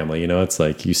with your family, you know, it's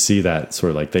like you see that sort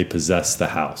of like they possess the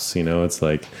house. You know, it's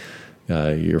like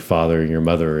your father and your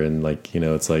mother, and like, you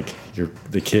know, it's like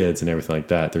the kids and everything like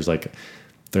that. There's like,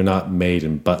 they're not maid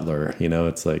and butler. You know,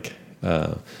 it's like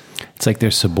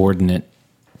they're subordinate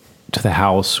to the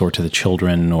house or to the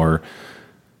children or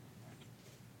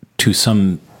to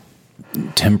some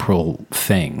temporal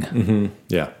thing. Mm-hmm.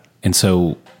 Yeah. And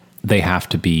so they have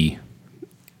to be,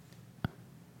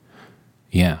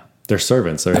 they're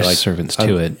servants. They're like servants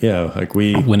to it. Yeah. Like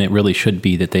when it really should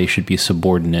be that they should be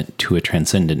subordinate to a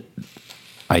transcendent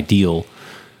ideal.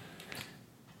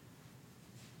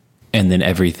 And then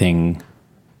everything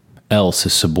else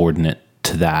is subordinate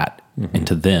to that and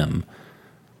to them.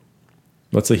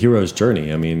 What's the hero's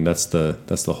journey? I mean, that's the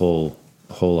whole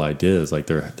idea is like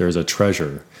there's a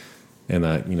treasure, and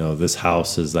that, you know, this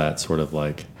house is that sort of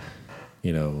like,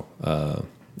 you know,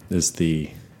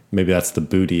 maybe that's the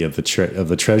booty of the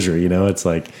treasure. You know, it's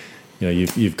like, you know,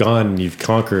 you've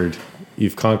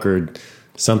conquered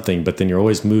something, but then you're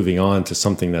always moving on to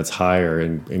something that's higher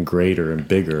and greater and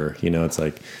bigger. You know, it's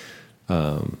like,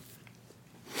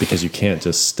 because you can't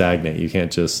just stagnate. You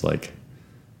can't just like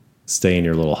stay in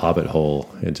your little hobbit hole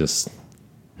and just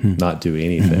not do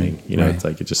anything. You know, Right. it's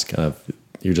like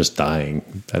you're just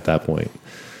dying at that point.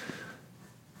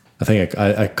 I think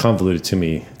I convoluted too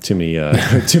many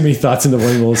thoughts into one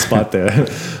little spot there.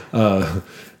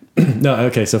 No,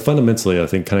 okay. So fundamentally, I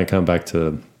think kind of come back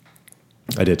to,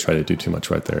 I did try to do too much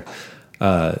right there.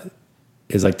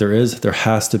 Is like there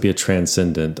has to be a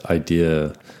transcendent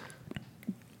idea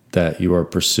that you are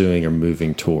pursuing or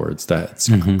moving towards that's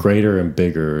greater and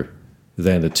bigger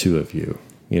than the two of you.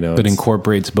 You know, But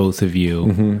incorporates both of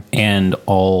you and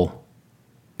all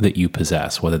that you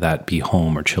possess, whether that be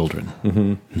home or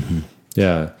children.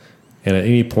 yeah. And at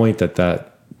any point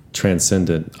that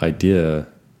transcendent idea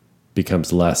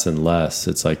becomes less and less,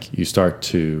 it's like you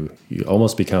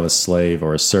almost become a slave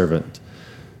or a servant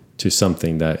to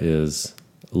something that is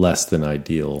less than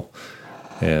ideal.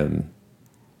 And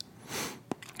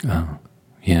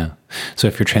Yeah. So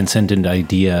if your transcendent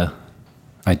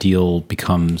ideal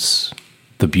becomes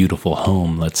the beautiful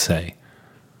home, let's say,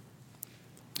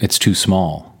 it's too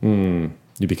small.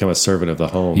 you become a servant of the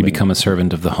home. You become a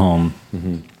servant of the home.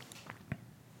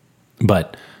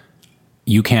 But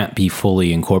you can't be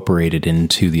fully incorporated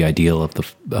into the ideal of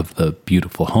the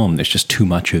beautiful home. There's just too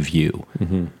much of you.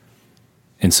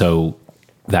 And so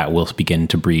that will begin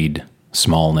to breed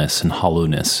smallness and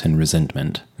hollowness and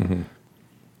resentment.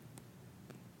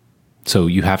 So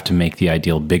you have to make the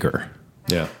ideal bigger.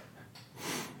 Yeah.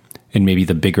 And maybe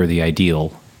the bigger the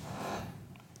ideal,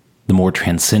 the more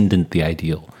transcendent the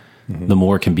ideal, the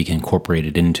more can be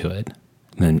incorporated into it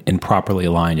and properly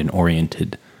aligned and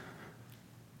oriented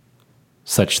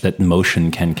such that motion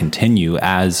can continue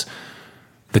as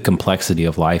the complexity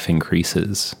of life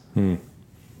increases,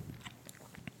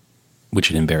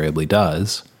 which it invariably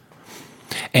does.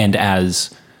 And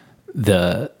as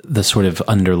the sort of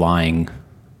underlying,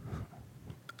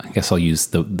 I guess I'll use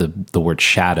the word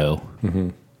shadow,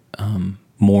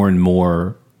 more and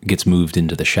more gets moved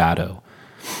into the shadow.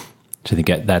 So I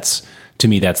think that's, to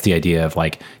me, that's the idea of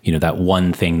like, you know, that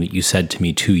one thing that you said to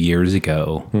me 2 years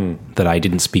ago that I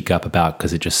didn't speak up about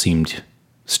because it just seemed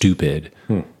stupid,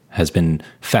 has been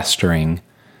festering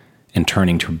and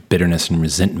turning to bitterness and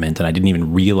resentment. And I didn't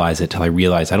even realize it till I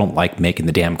realized I don't like making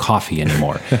the damn coffee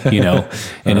anymore, you know?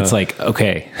 And it's like,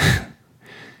 okay,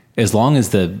 as long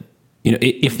as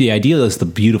if the ideal is the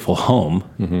beautiful home,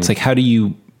 it's like,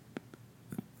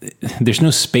 there's no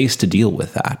space to deal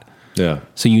with that. Yeah.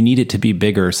 So you need it to be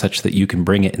bigger such that you can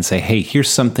bring it and say, hey, here's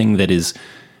something that is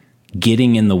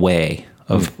getting in the way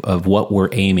of what we're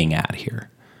aiming at here.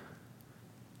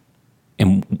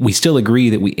 And we still agree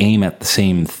that we aim at the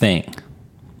same thing.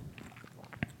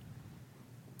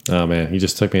 Oh man, you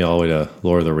just took me all the way to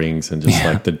Lord of the Rings and just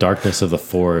like the darkness of the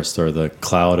forest or the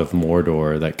cloud of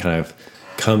Mordor that kind of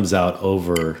comes out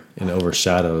over and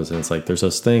overshadows. And it's like, there's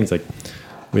those things like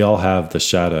we all have the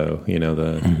shadow, you know,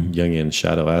 the Jungian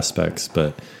shadow aspects,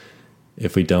 but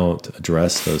if we don't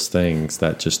address those things,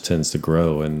 that just tends to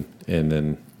grow and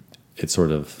then it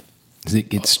sort of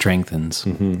It strengthens.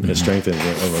 it strengthens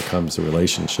and overcomes the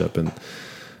relationship. And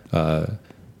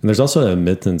there's also an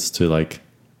admittance to like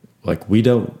we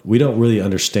don't really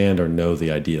understand or know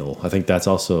the ideal. I think that's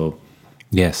also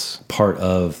part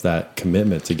of that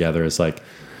commitment together. Is like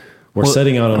we're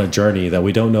setting out on a journey that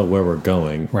we don't know where we're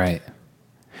going. Right.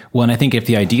 Well, and I think if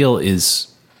the ideal is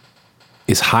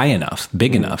high enough,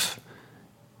 big enough,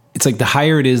 it's like the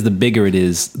higher it is, the bigger it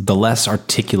is, the less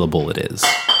articulable it is.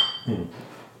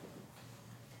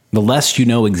 The less you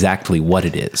know exactly what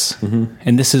it is.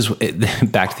 And this is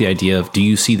back to the idea of, do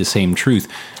you see the same truth?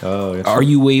 Oh, yes. Are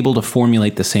you able to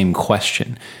formulate the same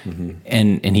question?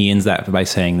 And he ends that by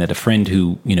saying that a friend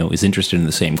who, you know, is interested in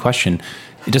the same question,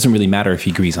 it doesn't really matter if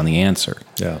he agrees on the answer.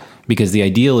 Yeah. Because the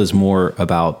ideal is more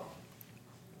about,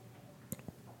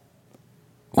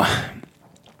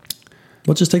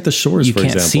 well, just take the shores, you for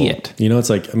can't example. see it. You know, it's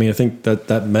like, I mean, I think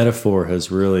that metaphor has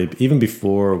really, even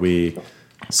before we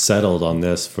settled on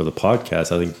this for the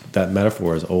podcast, I think that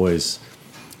metaphor has always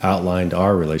outlined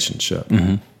our relationship.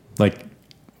 Like,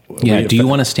 do you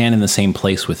want to stand in the same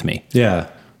place with me? Yeah.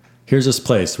 Here's this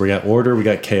place. We got order, we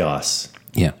got chaos.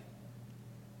 Yeah.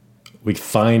 we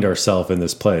find ourselves in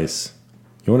this place.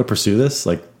 You want to pursue this?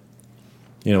 Like,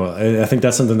 you know, I think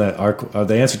that's something that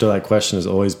the answer to that question has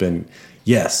always been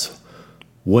yes.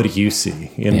 What do you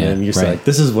see? And then you're like,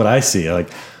 this is what I see. Like,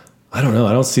 I don't know.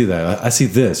 I don't see that. I see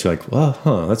this. You're like,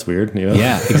 well, that's weird. You know?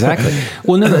 Yeah, exactly.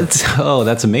 Well, no,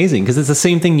 that's amazing. Because it's the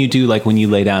same thing you do like when you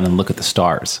lay down and look at the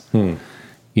stars.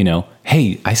 You know,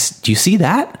 hey, do you see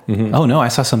that? Oh, no, I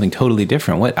saw something totally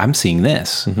different. What? I'm seeing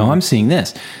this. Oh, I'm seeing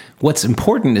this. What's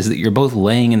important is that you're both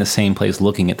laying in the same place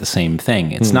looking at the same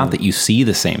thing. It's not that you see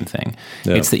the same thing.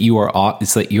 Yeah. It's that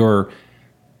your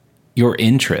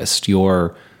interest,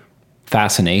 your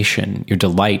fascination, your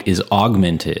delight is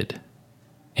augmented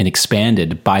and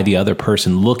expanded by the other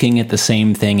person looking at the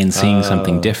same thing and seeing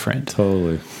something different.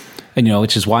 Totally. And, you know,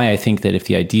 which is why I think that if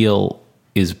the ideal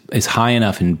is high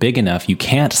enough and big enough, you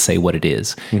can't say what it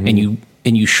is, and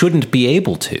you shouldn't be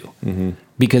able to,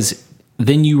 because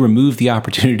then you remove the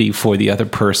opportunity for the other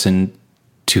person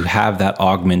to have that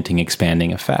augmenting,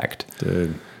 expanding effect.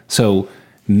 Dude. So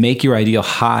make your ideal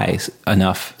high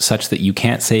enough such that you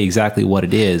can't say exactly what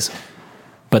it is,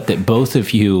 but that both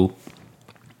of you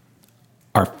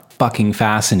are fucking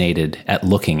fascinated at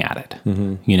looking at it,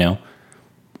 you know,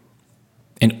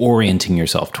 and orienting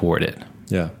yourself toward it.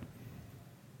 Yeah.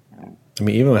 I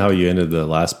mean, even how you ended the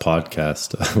last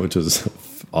podcast, which was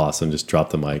awesome, just drop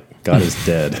the mic. God is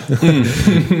dead.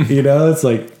 You know, it's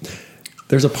like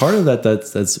there's a part of that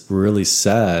that's really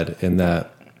sad, in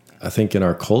that I think in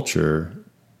our culture,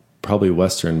 probably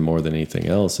Western more than anything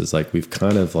else, is like we've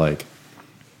kind of like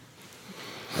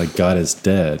God is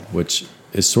dead, which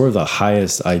is sort of the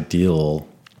highest ideal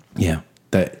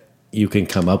that you can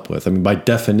come up with. I mean, by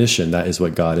definition, that is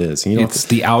what God is. And it's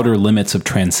the outer limits of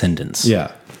transcendence.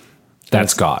 Yeah.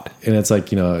 That's God. And it's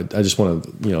like, you know, I just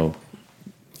want to, you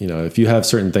know, if you have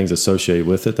certain things associated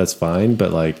with it, that's fine.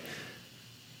 But like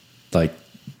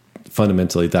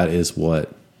fundamentally, that is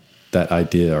what that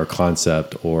idea or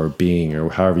concept or being or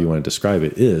however you want to describe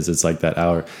it is. It's like that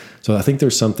hour. So I think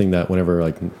there's something that whenever,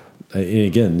 like, and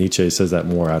again, Nietzsche says that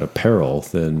more out of peril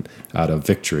than out of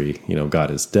victory. You know,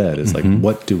 God is dead. It's like,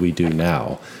 what do we do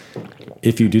now?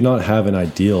 If you do not have an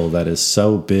ideal that is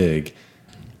so big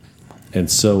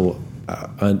and so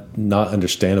not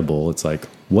understandable, it's like,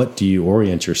 what do you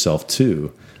orient yourself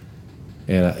to?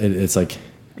 And it's like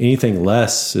anything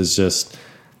less is just,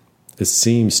 it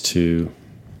seems to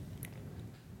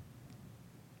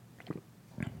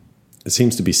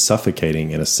be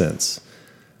suffocating in a sense.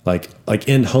 Like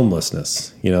end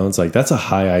homelessness, you know, it's like, that's a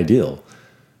high ideal,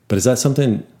 but is that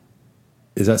something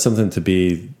to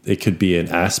be, it could be an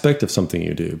aspect of something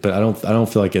you do, but I don't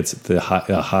feel like it's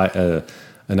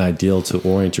an ideal to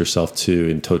orient yourself to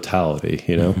in totality,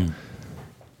 you know,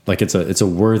 like it's a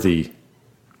worthy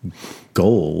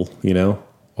goal, you know,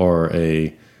 or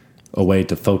a way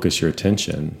to focus your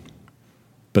attention.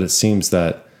 But it seems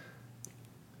that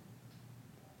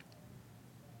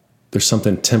there's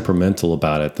something temperamental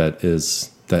about it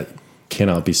that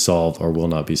cannot be solved or will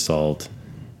not be solved.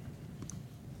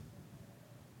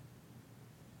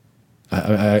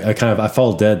 I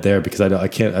fall dead there because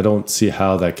I don't see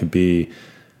how that could be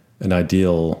an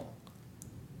ideal.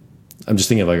 I'm just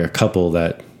thinking of like a couple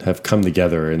that have come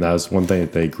together and that was one thing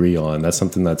that they agree on. That's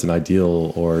something that's an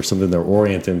ideal or something they're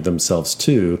orienting themselves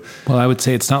to. Well, I would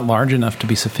say it's not large enough to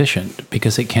be sufficient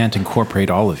because it can't incorporate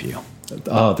all of you.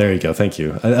 Oh, there you go. Thank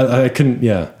you. I couldn't,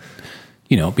 yeah.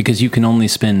 You know, because you can only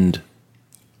spend,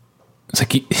 it's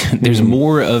like there's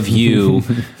more of you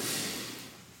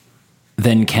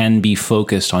than can be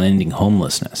focused on ending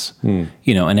homelessness.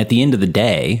 You know, and at the end of the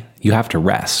day, you have to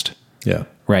rest. Yeah.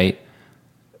 Right?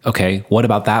 Okay, what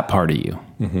about that part of you?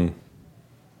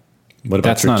 What about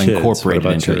that's your not kids? incorporated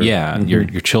into it. Yeah, your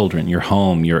children, your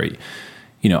home, you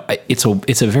know, it's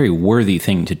a very worthy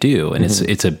thing to do, and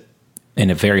it's a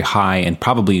very high and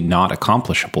probably not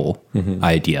accomplishable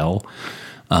ideal.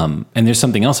 And there's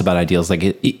something else about ideals, like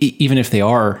even if they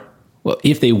are, well,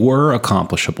 if they were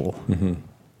accomplishable,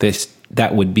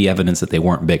 that would be evidence that they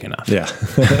weren't big enough. Yeah,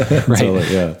 right.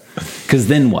 Totally, yeah. Because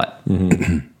then what?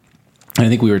 And I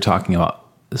think we were talking about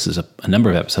this is a number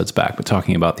of episodes back, but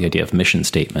talking about the idea of mission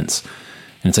statements.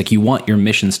 And it's like you want your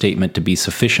mission statement to be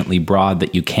sufficiently broad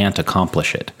that you can't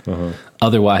accomplish it.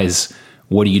 Otherwise,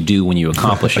 what do you do when you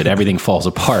accomplish it? Everything falls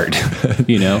apart,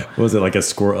 you know? What was it, like a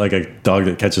squirrel, like a dog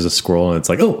that catches a squirrel and it's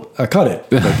like, oh, I caught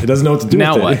it. Like, it doesn't know what to do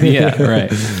now with what? it. Yeah,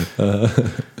 right.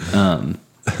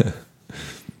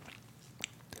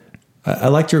 I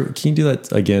liked can you do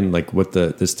that again? Like what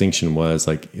the distinction was,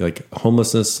 like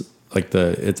homelessness, like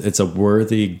it's a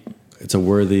worthy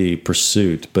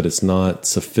pursuit, but it's not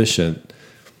sufficient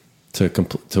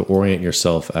to orient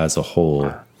yourself as a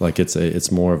whole. Like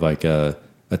it's more of like a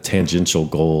tangential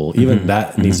goal. Even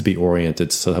that needs to be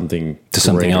oriented to something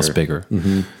something else bigger.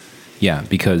 Yeah,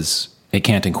 because it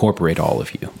can't incorporate all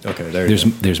of you. Okay,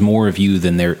 there's more of you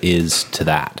than there is to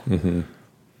that.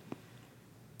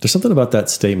 There's something about that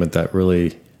statement that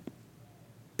really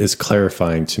is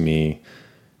clarifying to me,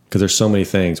 because there's so many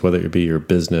things, whether it be your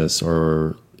business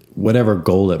or whatever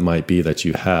goal it might be that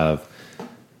you have.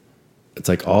 It's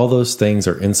like all those things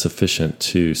are insufficient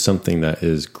to something that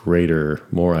is greater,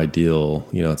 more ideal.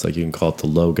 You know, it's like you can call it the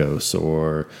logos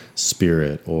or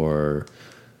spirit or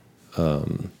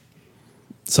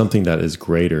something that is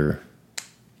greater.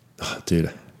 Oh,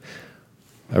 dude,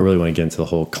 I really want to get into the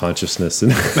whole consciousness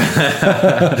and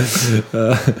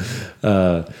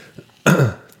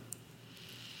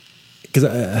because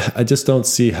I just don't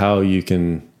see how you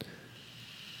can.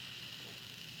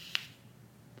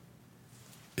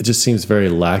 It just seems very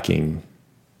lacking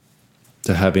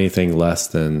to have anything less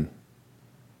than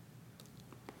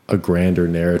a grander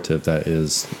narrative that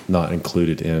is not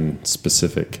included in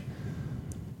specific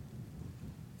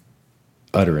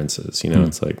utterances. You know,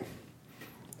 it's like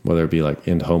whether it be like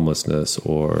end homelessness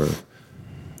or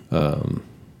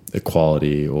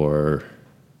equality or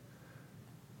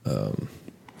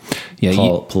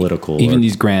political. Even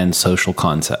these grand social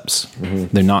concepts,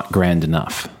 they're not grand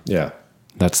enough. Yeah.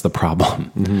 That's the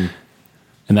problem. And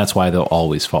that's why they'll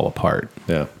always fall apart.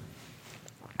 Yeah.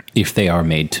 If they are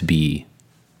made to be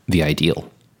the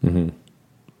ideal. Yeah,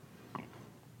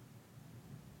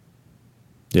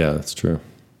 that's true.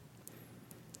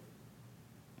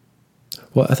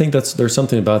 Well, I think there's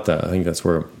something about that. I think that's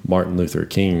where Martin Luther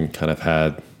King kind of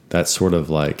had that sort of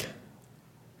like,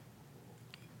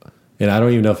 and I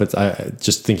don't even know if it's,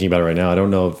 just thinking about it right now, I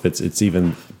don't know if it's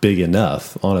even big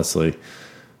enough, honestly.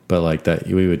 But like that,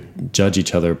 we would judge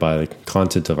each other by the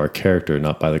content of our character,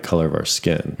 not by the color of our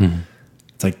skin.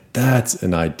 It's like, that's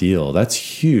an ideal. That's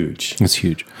huge. It's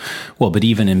huge. Well, but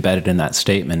even embedded in that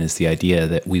statement is the idea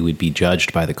that we would be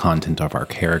judged by the content of our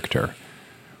character.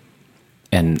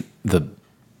 And the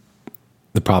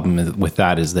problem with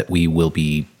that is that we will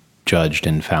be judged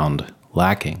and found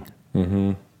lacking.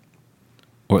 Or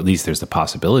at least there's the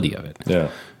possibility of it.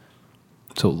 Yeah.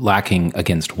 So lacking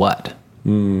against what?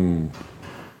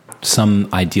 Some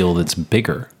ideal that's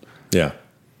bigger. Yeah.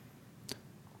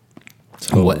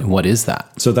 So what is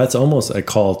that? So that's almost a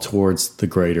call towards a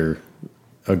greater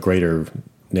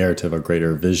narrative, a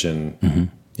greater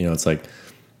vision. You know, it's like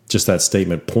just that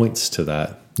statement points to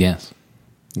that. Yes.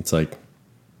 It's like,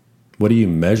 what do you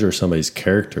measure somebody's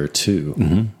character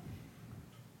to?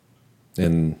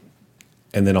 And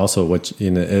then also what,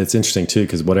 you know, it's interesting too,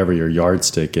 because whatever your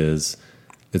yardstick is,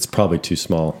 it's probably too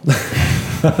small.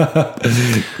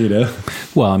 You know?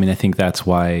 Well, I mean, I think that's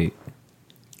why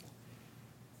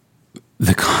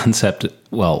the concept,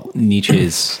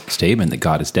 Nietzsche's statement that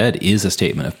God is dead is a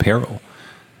statement of peril.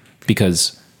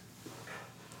 Because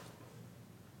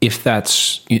if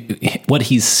that's what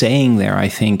he's saying there, I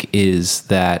think is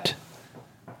that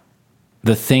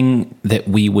the thing that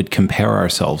we would compare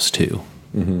ourselves to,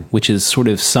 which is sort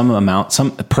of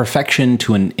some perfection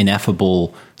to an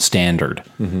ineffable standard.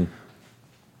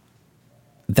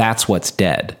 That's what's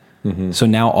dead. So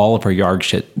now all of our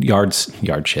yardsticks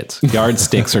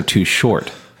are too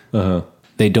short.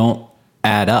 They don't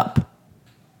add up.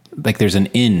 Like there's an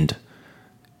end,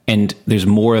 and there's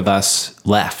more of us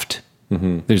left.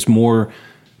 There's more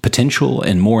potential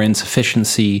and more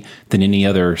insufficiency than any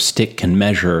other stick can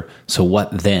measure. So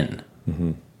what then?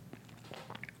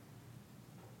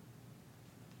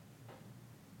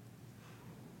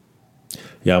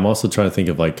 Yeah, I'm also trying to think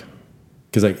of like,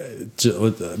 because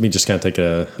let me just kind of take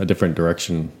a different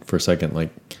direction for a second.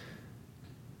 Like,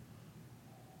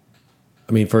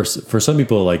 I mean, for some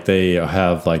people, like they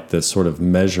have like this sort of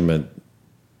measurement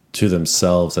to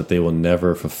themselves that they will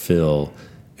never fulfill,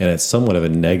 and it's somewhat of a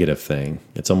negative thing.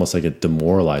 It's almost like a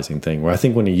demoralizing thing. Where I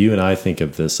think when you and I think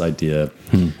of this idea,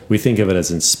 we think of it as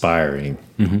inspiring.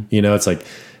 You know, it's like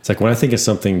when I think of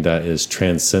something that is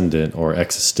transcendent or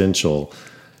existential,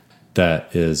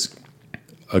 that is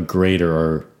a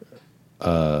greater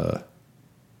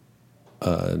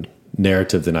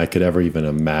narrative than I could ever even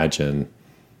imagine,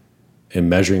 and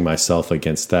measuring myself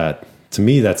against that, to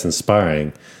me, that's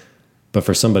inspiring. But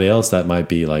for somebody else, that might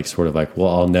be like sort of like, well,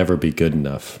 I'll never be good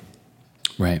enough.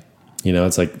 Right. You know,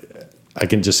 it's like I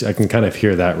can kind of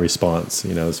hear that response,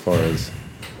 you know, as far as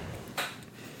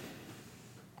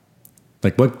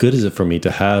like, what good is it for me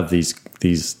to have these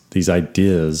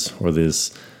ideas or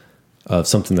this of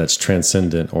something that's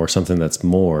transcendent or something that's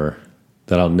more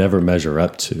that I'll never measure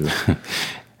up to?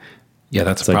 Yeah,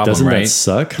 that's it's a like, problem, doesn't right? that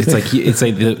suck? It's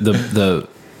like the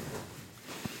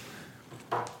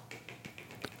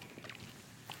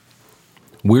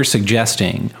we're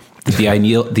suggesting that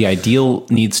the ideal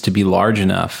needs to be large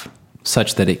enough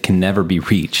such that it can never be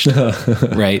reached,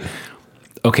 right?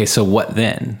 Okay, so what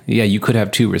then? Yeah, you could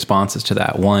have two responses to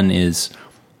that. One is,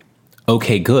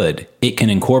 okay, good. It can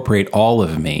incorporate all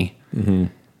of me,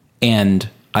 and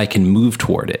I can move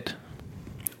toward it.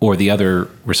 Or the other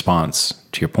response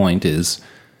to your point is,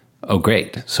 oh,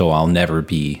 great. So I'll never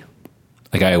be,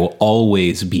 like, I will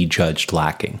always be judged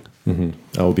lacking. I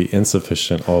will be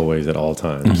insufficient always at all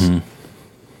times.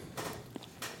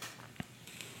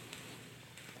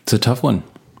 It's a tough one.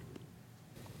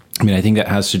 I mean, I think that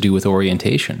has to do with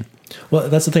orientation. Well,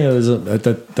 that's the thing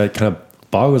that kind of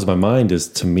boggles my mind is,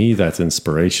 to me, that's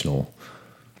inspirational.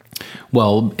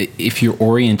 Well, if you're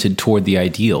oriented toward the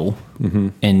ideal,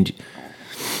 and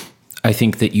I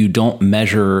think that you don't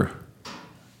measure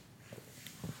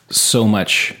so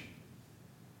much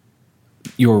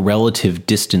your relative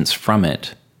distance from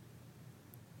it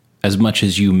as much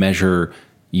as you measure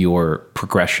your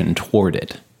progression toward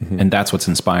it. And that's what's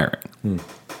inspiring.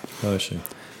 Oh, I see.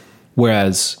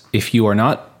 Whereas if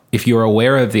you're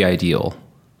aware of the ideal,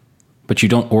 but you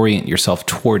don't orient yourself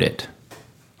toward it,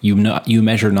 you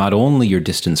measure not only your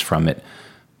distance from it,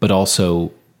 but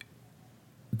also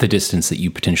the distance that you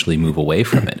potentially move away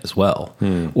from it as well.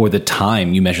 Or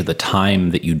you measure the time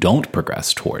that you don't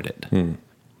progress toward it.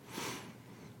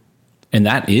 And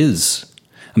that is,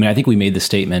 I mean, I think we made the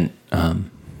statement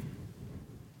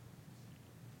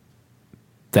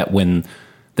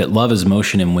that love is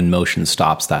motion, and when motion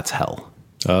stops, that's hell.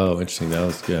 Oh, interesting. That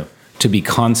was, yeah. To be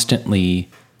constantly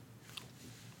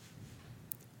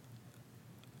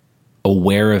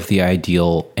aware of the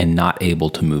ideal and not able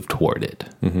to move toward it.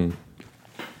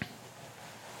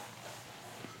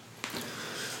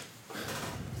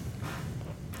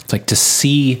 It's like to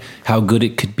see how good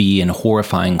it could be in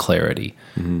horrifying clarity.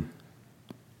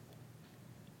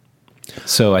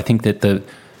 So I think that to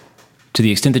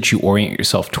the extent that you orient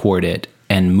yourself toward it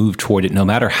and move toward it, no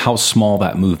matter how small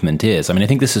that movement is. I mean, I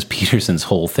think this is Peterson's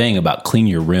whole thing about clean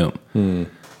your room.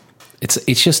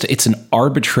 It's an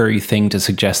arbitrary thing to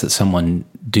suggest that someone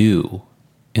do,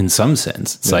 in some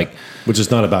sense. It's like, which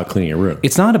is not about cleaning your room.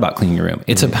 It's not about cleaning your room.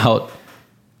 It's about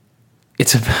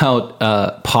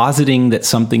positing that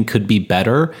something could be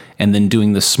better, and then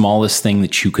doing the smallest thing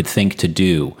that you could think to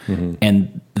do,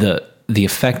 and the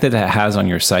effect that has on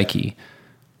your psyche.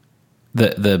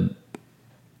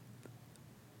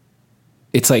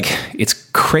 It's like, it's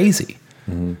crazy.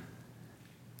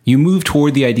 You move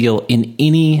toward the ideal in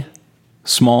any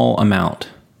small amount,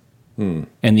 and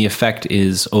the effect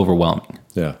is overwhelming.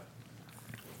 Yeah.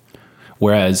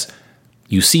 Whereas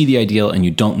you see the ideal and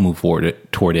you don't move toward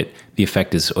it, the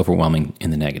effect is overwhelming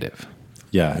in the negative.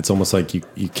 Yeah, it's almost like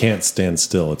you can't stand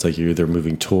still. It's like you're either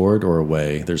moving toward or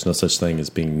away. There's no such thing as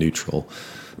being neutral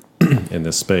in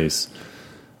this space.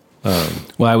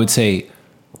 Well, I would say,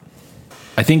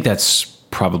 I think that's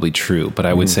probably true, but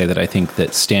I would say that I think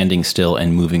that standing still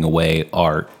and moving away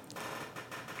are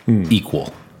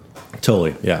equal.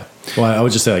 Totally, yeah. Well, I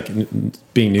would just say, like,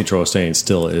 being neutral or staying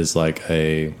still is like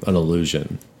an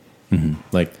illusion.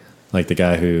 Like the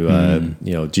guy who,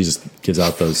 Jesus gives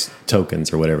out those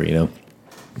tokens or whatever,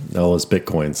 all those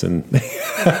Bitcoins, and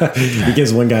he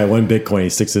gives one guy one Bitcoin, he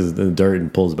sticks it in the dirt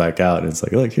and pulls back out, and it's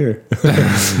like, look here,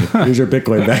 here's your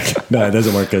Bitcoin back. No, it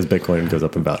doesn't work because Bitcoin goes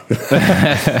up in value.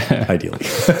 Ideally.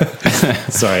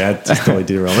 Sorry, I just totally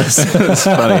derailed this. It's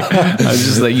funny. I was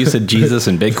just like, you said Jesus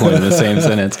and Bitcoin in the same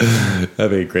sentence.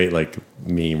 That'd be a great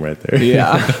meme right there.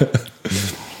 Yeah.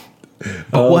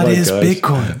 But what is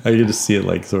Bitcoin? I get to see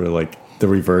it sort of like the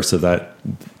reverse of that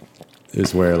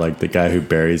is where the guy who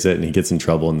buries it and he gets in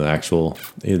trouble in the actual,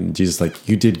 and Jesus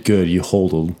you did good, you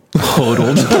hodled.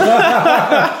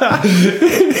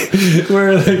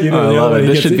 Where I love it.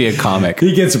 This should be a comic.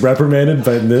 He gets reprimanded,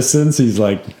 but in this sense he's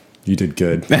like, you did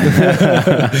good. That's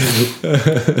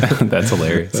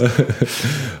hilarious.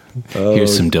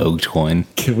 Here's some Dogecoin.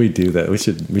 Can we do that? We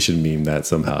should meme that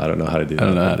somehow. I don't know how to do that. I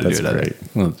don't know how to do it. That's great.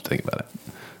 We'll think about it.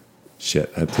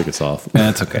 Shit, I took us off.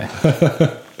 That's okay.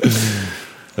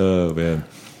 Oh man.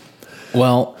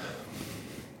 Well,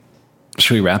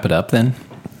 should we wrap it up then?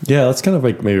 Yeah, let's kind of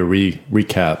maybe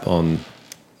recap on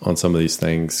some of these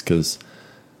things, because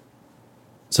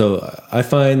so I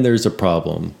find there's a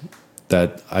problem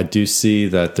that I do see,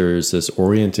 that there's this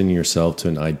orienting yourself to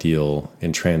an ideal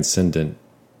and transcendent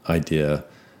idea.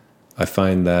 I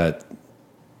find that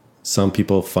some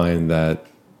people find that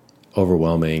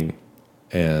overwhelming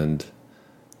and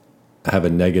have a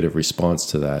negative response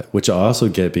to that, which I also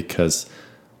get, because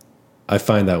I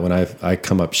find that when I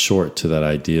come up short to that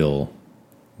ideal,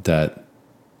 that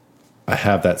I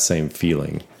have that same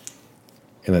feeling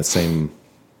and that same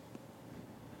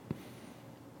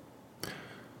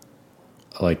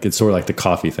like it's sort of like the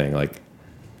coffee thing. Like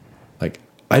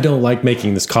I don't like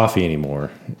making this coffee anymore.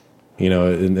 You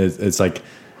know, and it's like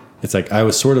I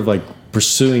was sort of like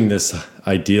pursuing this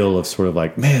ideal of sort of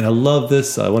like, man, I love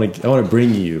this. I want to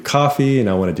bring you coffee, and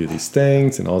I want to do these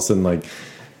things, and all of a sudden, like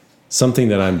something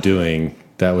that I'm doing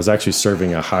that was actually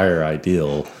serving a higher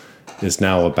ideal is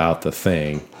now about the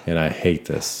thing, and I hate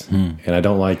this, and I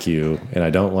don't like you, and I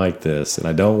don't like this, and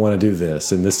I don't want to do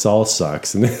this, and this all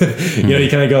sucks, and you know, you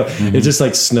kind of go, it just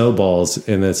like snowballs,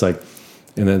 and it's like,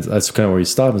 and then that's kind of where you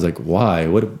stop. It's like, why?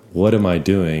 What am I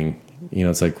doing? You know,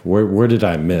 it's like, where did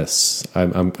I miss?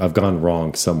 I've gone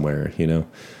wrong somewhere, you know?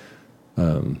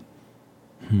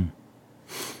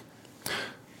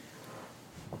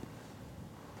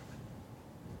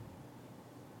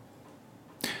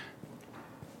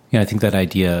 Yeah, I think that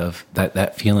idea of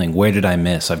that feeling, where did I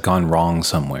miss? I've gone wrong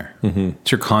somewhere.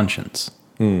 It's your conscience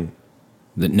that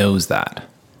knows that.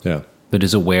 Yeah. That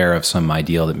is aware of some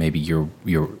ideal that maybe you're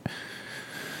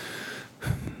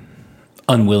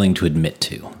unwilling to admit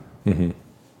to. And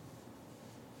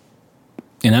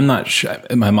I'm not sure,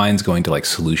 my mind's going to like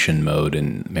solution mode,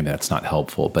 and maybe that's not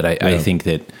helpful, but I think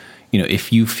that, you know,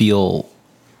 if you feel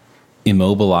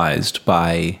immobilized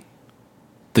by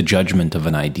the judgment of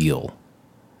an ideal,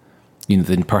 you know,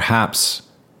 then perhaps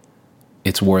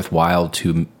it's worthwhile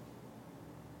to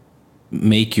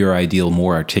make your ideal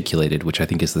more articulated, which I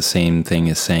think is the same thing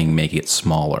as saying make it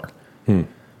smaller.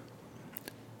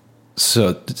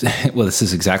 So, well, this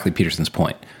is exactly Peterson's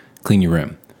point. Clean your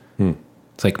room.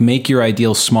 It's like, make your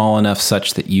ideal small enough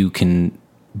such that you can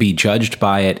be judged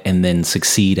by it and then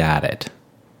succeed at it.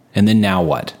 And then now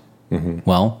what?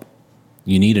 Well,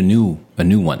 you need a new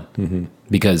one,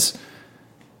 because,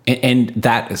 and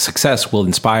that success will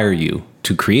inspire you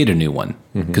to create a new one,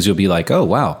 because you'll be like, oh,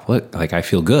 wow, look, like I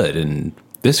feel good and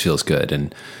this feels good.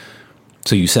 And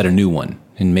so you set a new one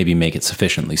and maybe make it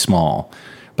sufficiently small.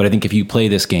 But I think if you play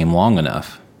this game long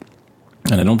enough,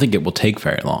 and I don't think it will take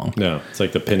very long. No, it's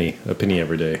like a penny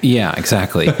every day. Yeah,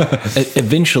 exactly.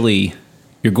 Eventually,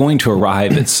 you're going to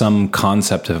arrive at some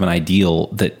concept of an ideal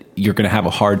that you're going to have a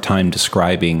hard time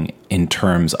describing in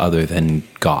terms other than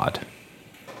God.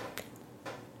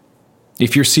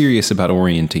 If you're serious about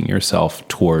orienting yourself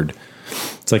toward...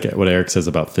 It's like what Eric says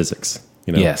about physics.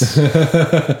 You know? Yes.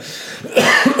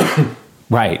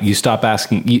 Right. You stop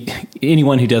asking...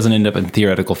 anyone who doesn't end up in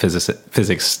theoretical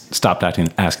physics stopped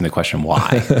asking the question,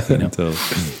 why? You know?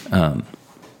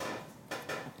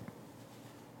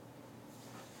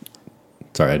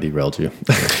 Sorry, I derailed you.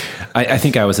 I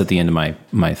think I was at the end of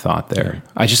my thought there.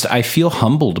 I feel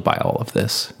humbled by all of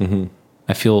this.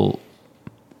 I feel...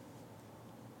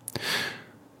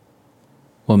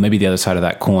 Well, maybe the other side of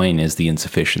that coin is the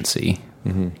insufficiency,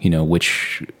 you know,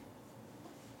 which...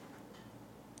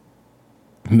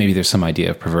 Maybe there's some idea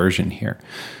of perversion here.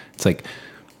 It's like,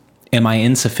 am I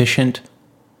insufficient?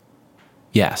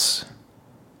 Yes.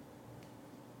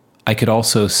 I could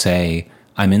also say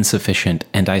I'm insufficient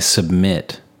and I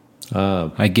submit.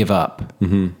 I give up.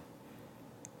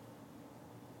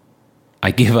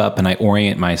 I give up and I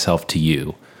orient myself to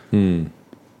you. And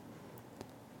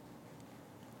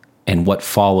what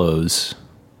follows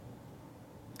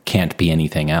can't be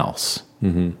anything else.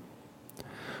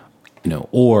 You know,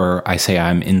 or I say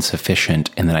I'm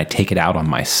insufficient and then I take it out on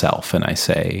myself and I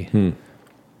say,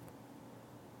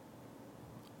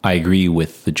 I agree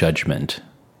with the judgment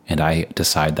and I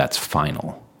decide that's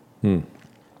final. Man,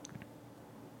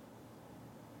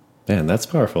 that's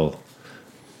powerful.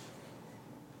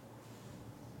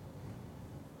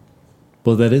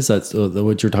 Well, that is,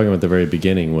 what you're talking about at the very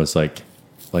beginning was like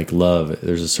love.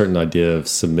 There's a certain idea of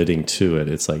submitting to it.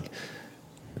 It's like,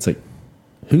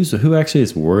 who actually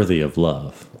is worthy of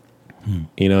love?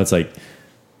 You know, it's like,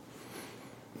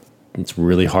 it's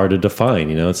really hard to define,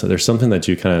 you know, there's something that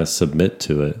you kind of submit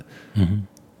to it,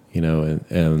 you know,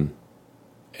 and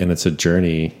it's a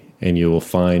journey and you will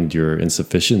find your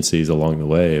insufficiencies along the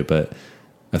way. But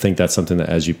I think that's something that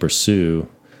as you pursue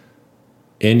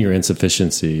in your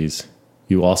insufficiencies,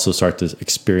 you also start to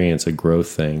experience a growth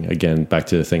thing. Again, back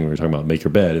to the thing we were talking about, make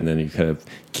your bed, and then you kind of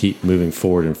keep moving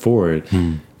forward and forward.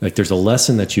 Like there's a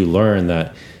lesson that you learn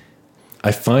that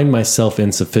I find myself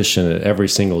insufficient at every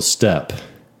single step.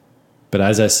 But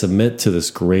as I submit to this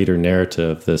greater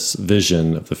narrative, this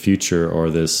vision of the future or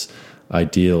this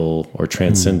ideal or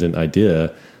transcendent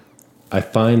idea, I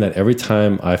find that every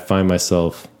time I find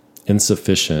myself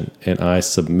insufficient and I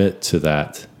submit to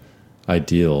that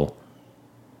ideal,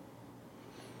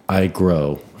 I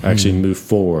grow, actually move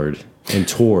forward and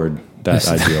toward that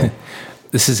ideal.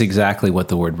 This is exactly what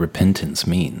the word repentance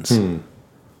means.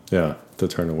 Yeah, to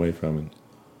turn away from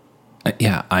it.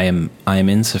 Yeah, I am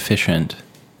insufficient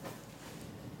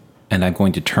and I'm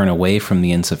going to turn away from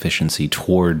the insufficiency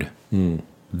toward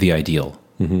the ideal,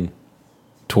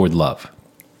 toward love.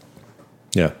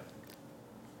 Yeah.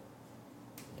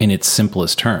 In its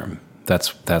simplest term,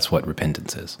 that's what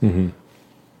repentance is.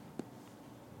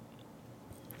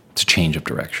 It's a change of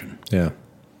direction, Yeah.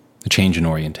 a change in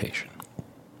orientation.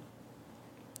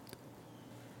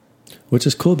 Which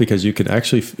is cool because you can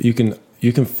actually you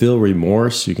can feel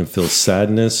remorse, you can feel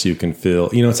sadness, you can feel,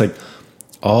 it's like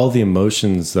all the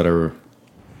emotions that are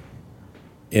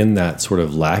in that sort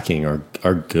of lacking are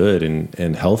good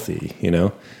and healthy,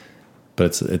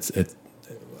 But it's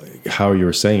how you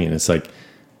were saying, it's like,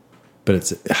 but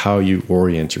it's how you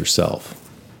orient yourself.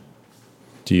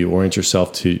 Do you orient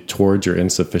yourself towards your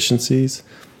insufficiencies,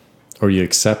 or you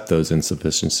accept those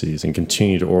insufficiencies and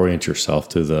continue to orient yourself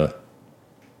to the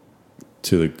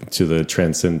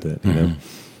transcendent,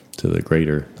 to the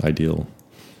greater ideal?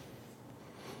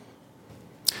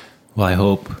 Well, I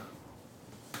hope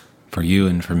for you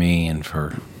and for me and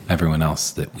for everyone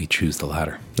else that we choose the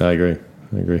latter. I agree.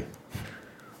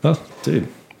 Oh, dude.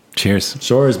 Cheers.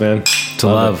 Shores, man. To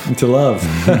love. To love.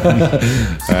 All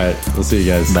right. We'll see you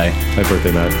guys. Bye. Happy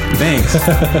birthday, Matt.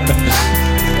 Thanks.